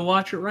can go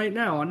watch it right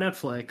now on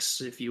Netflix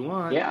if you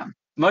want. Yeah,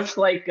 much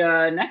like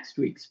next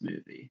week's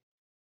movie.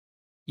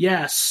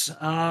 Yes.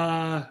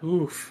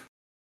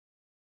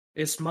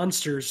 It's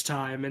Munsters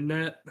time, isn't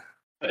it?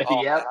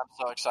 Oh, yep. Man, I'm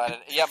so excited.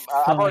 Yep,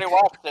 I've already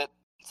watched it.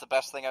 It's the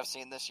best thing I've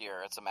seen this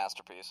year. It's a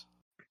masterpiece.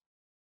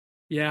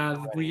 Yeah,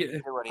 I'm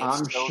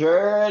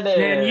sure it is.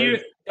 Man,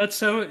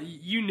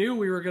 you knew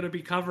we were going to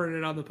be covering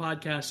it on the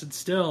podcast, and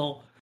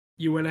still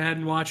you went ahead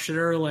and watched it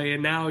early,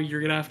 and now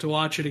you're going to have to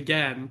watch it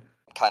again.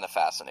 I'm kind of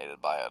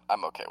fascinated by it.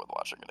 I'm okay with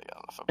watching it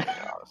again, if I'm being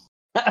honest.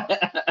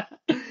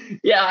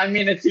 Yeah, I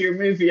mean, it's your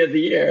movie of the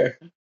year.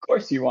 Of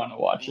course you want to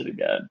watch it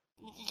again.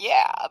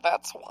 Yeah,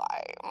 that's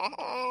why.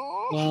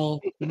 Well,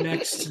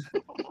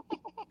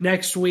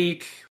 next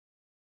week,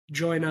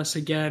 join us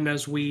again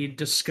as we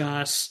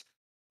discuss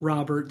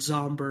Robert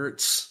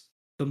Zombert's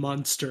The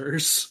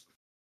Munsters.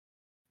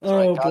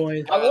 Oh,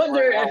 boy. I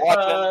wonder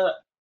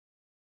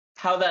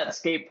how that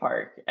skate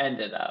park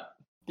ended up.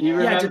 You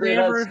remember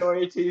that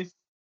story, too?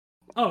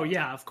 Oh,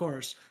 yeah, of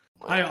course.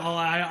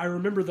 I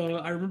remember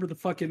the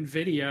fucking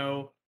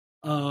video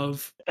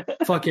of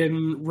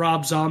fucking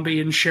Rob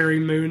Zombie and Sherry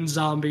Moon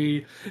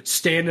Zombie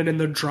standing in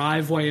the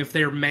driveway of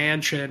their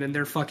mansion in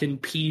their fucking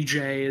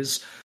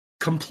PJs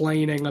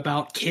complaining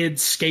about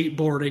kids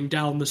skateboarding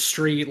down the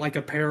street like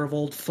a pair of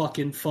old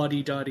fucking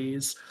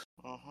fuddy-duddies.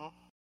 Mm-hmm.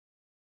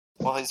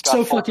 Well, he's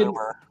got full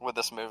humor with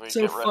this movie.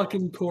 So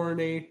fucking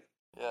corny.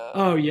 Yeah.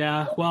 Oh,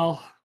 yeah.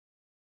 Well,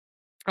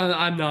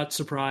 I'm not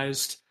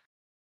surprised.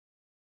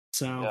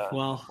 So, yeah.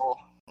 Well,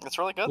 it's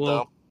really good,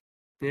 though.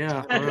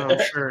 Yeah, I'm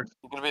sure.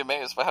 You're going to be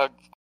amazed by how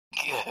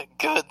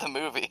good the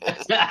movie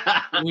is.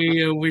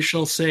 We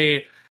shall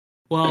see.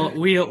 Well,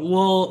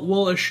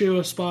 we'll eschew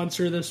a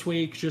sponsor this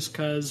week just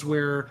because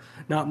we're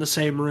not in the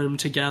same room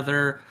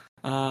together.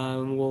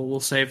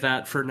 We'll save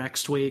that for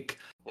next week.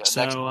 Yeah,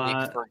 so, next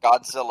week for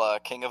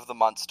Godzilla, King of the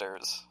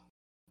Monsters.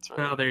 That's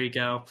right. Oh, there you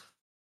go.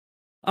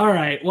 All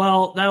right,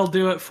 well, that'll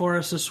do it for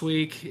us this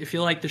week. If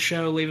you like the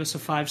show, leave us a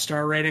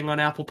 5-star rating on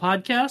Apple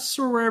Podcasts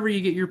or wherever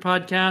you get your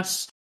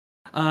podcasts.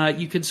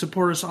 You can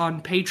support us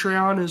on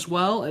Patreon as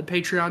well at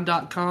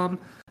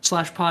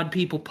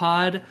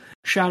patreon.com/podpeoplepod.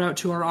 Shout out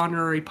to our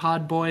honorary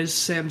pod boys,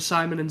 Sam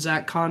Simon and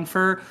Zach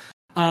Confer.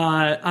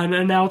 An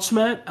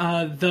announcement,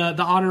 the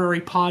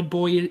honorary pod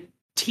boy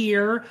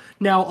tier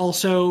now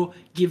also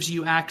gives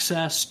you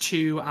access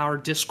to our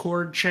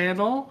Discord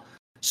channel.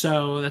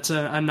 So that's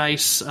a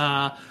nice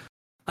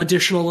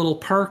additional little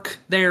perk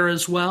there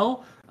as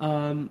well.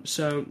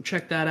 So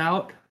check that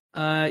out.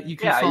 You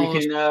can follow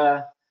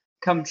us.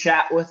 Come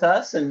chat with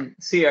us and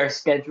see our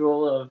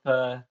schedule of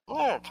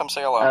come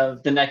say hello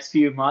of the next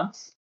few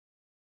months.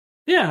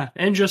 Yeah,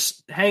 and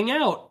just hang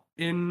out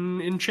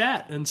in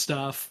chat and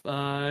stuff.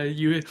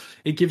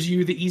 It gives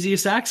you the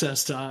easiest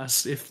access to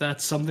us if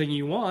that's something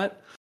you want.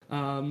 So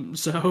I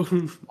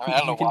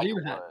don't know why you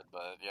would, but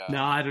yeah.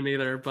 No, I don't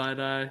either.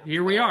 But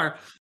here we are.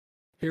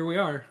 Here we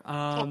are.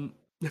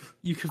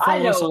 You can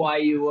follow us. I know why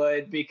you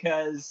would,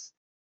 because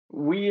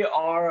we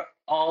are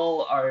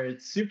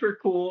super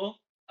cool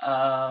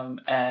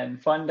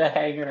and fun to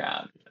hang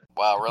around.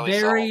 Wow,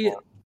 really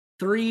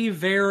three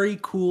very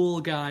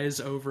cool guys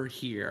over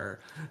here.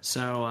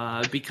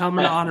 So become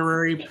an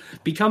honorary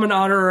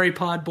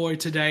pod boy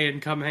today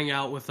and come hang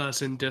out with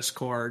us in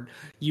Discord.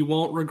 You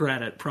won't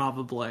regret it,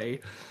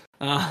 probably.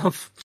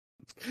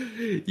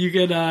 You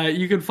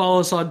can follow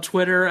us on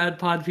Twitter at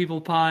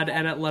PodPeoplePod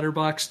and at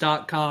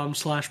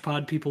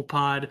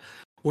letterboxd.com/PodPeoplePod,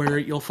 where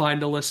you'll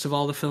find a list of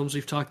all the films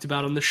we've talked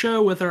about on the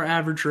show with our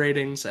average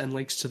ratings and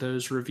links to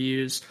those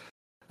reviews.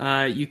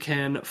 You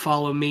can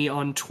follow me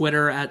on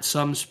Twitter at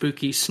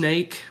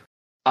SomeSpookySnake.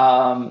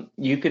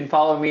 You can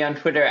follow me on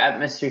Twitter at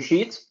Mr.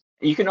 Sheets.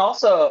 You can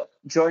also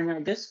join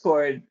our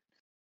Discord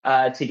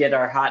to get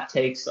our hot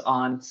takes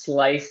on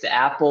sliced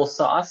apple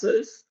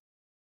sauces.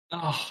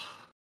 Oh.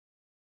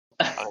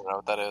 I don't know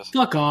what that is.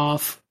 Fuck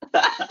off.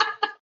 I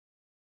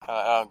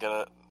don't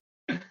get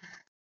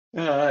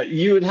it.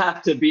 You would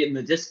have to be in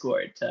the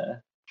Discord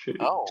to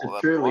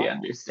truly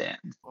understand.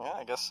 Yeah,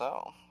 I guess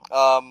so.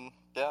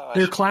 Yeah,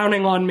 they're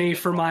clowning on me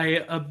for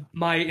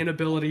my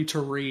inability to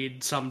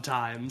read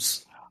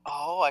sometimes.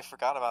 Oh, I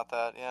forgot about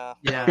that. Yeah.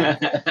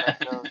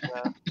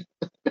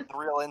 The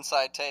real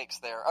inside takes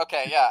there.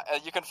 Okay, yeah.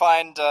 You can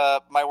find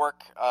my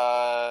work.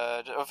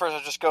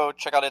 First, just go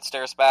check out It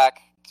Stares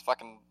Back. It's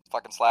fucking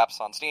slaps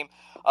on Steam.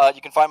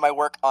 You can find my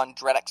work on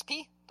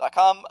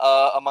dreadxp.com.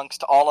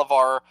 Amongst all of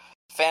our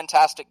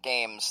fantastic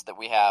games that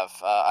we have,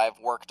 I've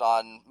worked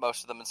on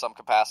most of them in some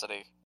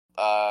capacity.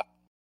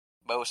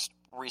 Most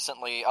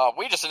recently,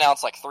 we just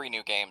announced like 3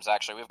 new games,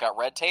 actually. We've got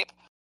Red Tape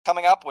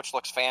coming up, which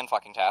looks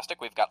fan-fucking-tastic.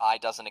 We've got I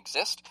Doesn't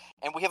Exist,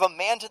 and we have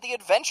Amanda the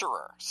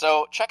Adventurer.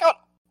 So check out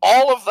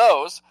all of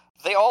those.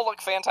 They all look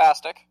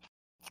fantastic,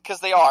 because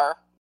they are.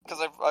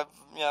 Because I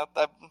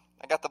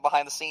got the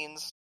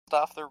behind-the-scenes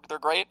stuff. They're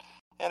great.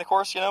 And of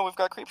course, we've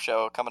got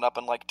Creepshow coming up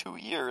in like 2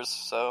 years,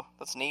 so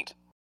that's neat.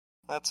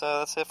 That's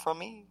it from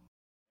me.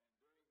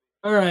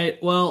 All right.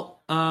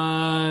 Well,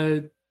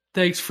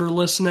 thanks for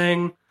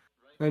listening.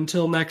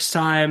 Until next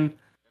time,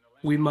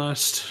 we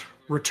must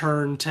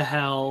return to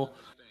hell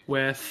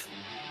with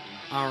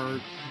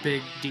our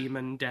big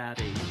demon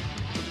daddy,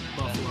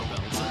 Buffalo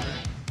Belzer.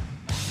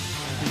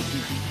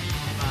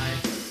 Bye.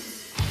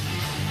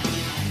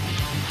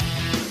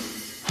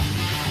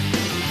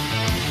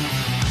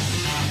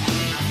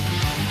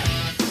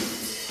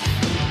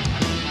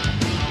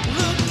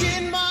 Look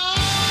in my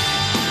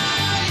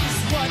eyes,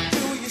 what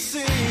do you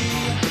see?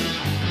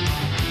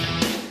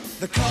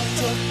 The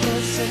cult of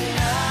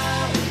personality.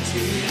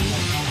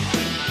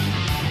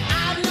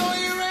 I know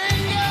your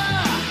anger,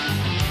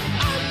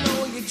 I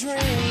know your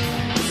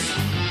dreams.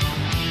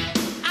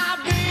 I've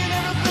been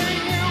everything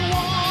you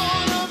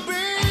wanna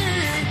be.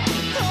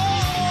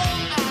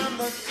 Oh, I'm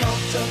the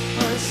cult of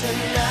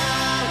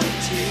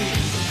personality.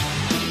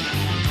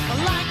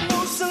 Like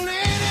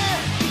Mussolini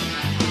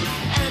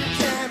and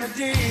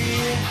Kennedy,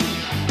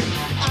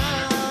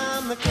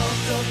 I'm the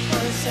cult of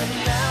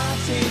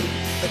personality.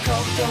 The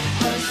cult of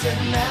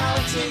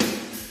personality.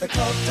 The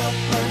cult of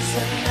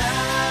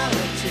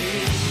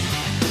personality.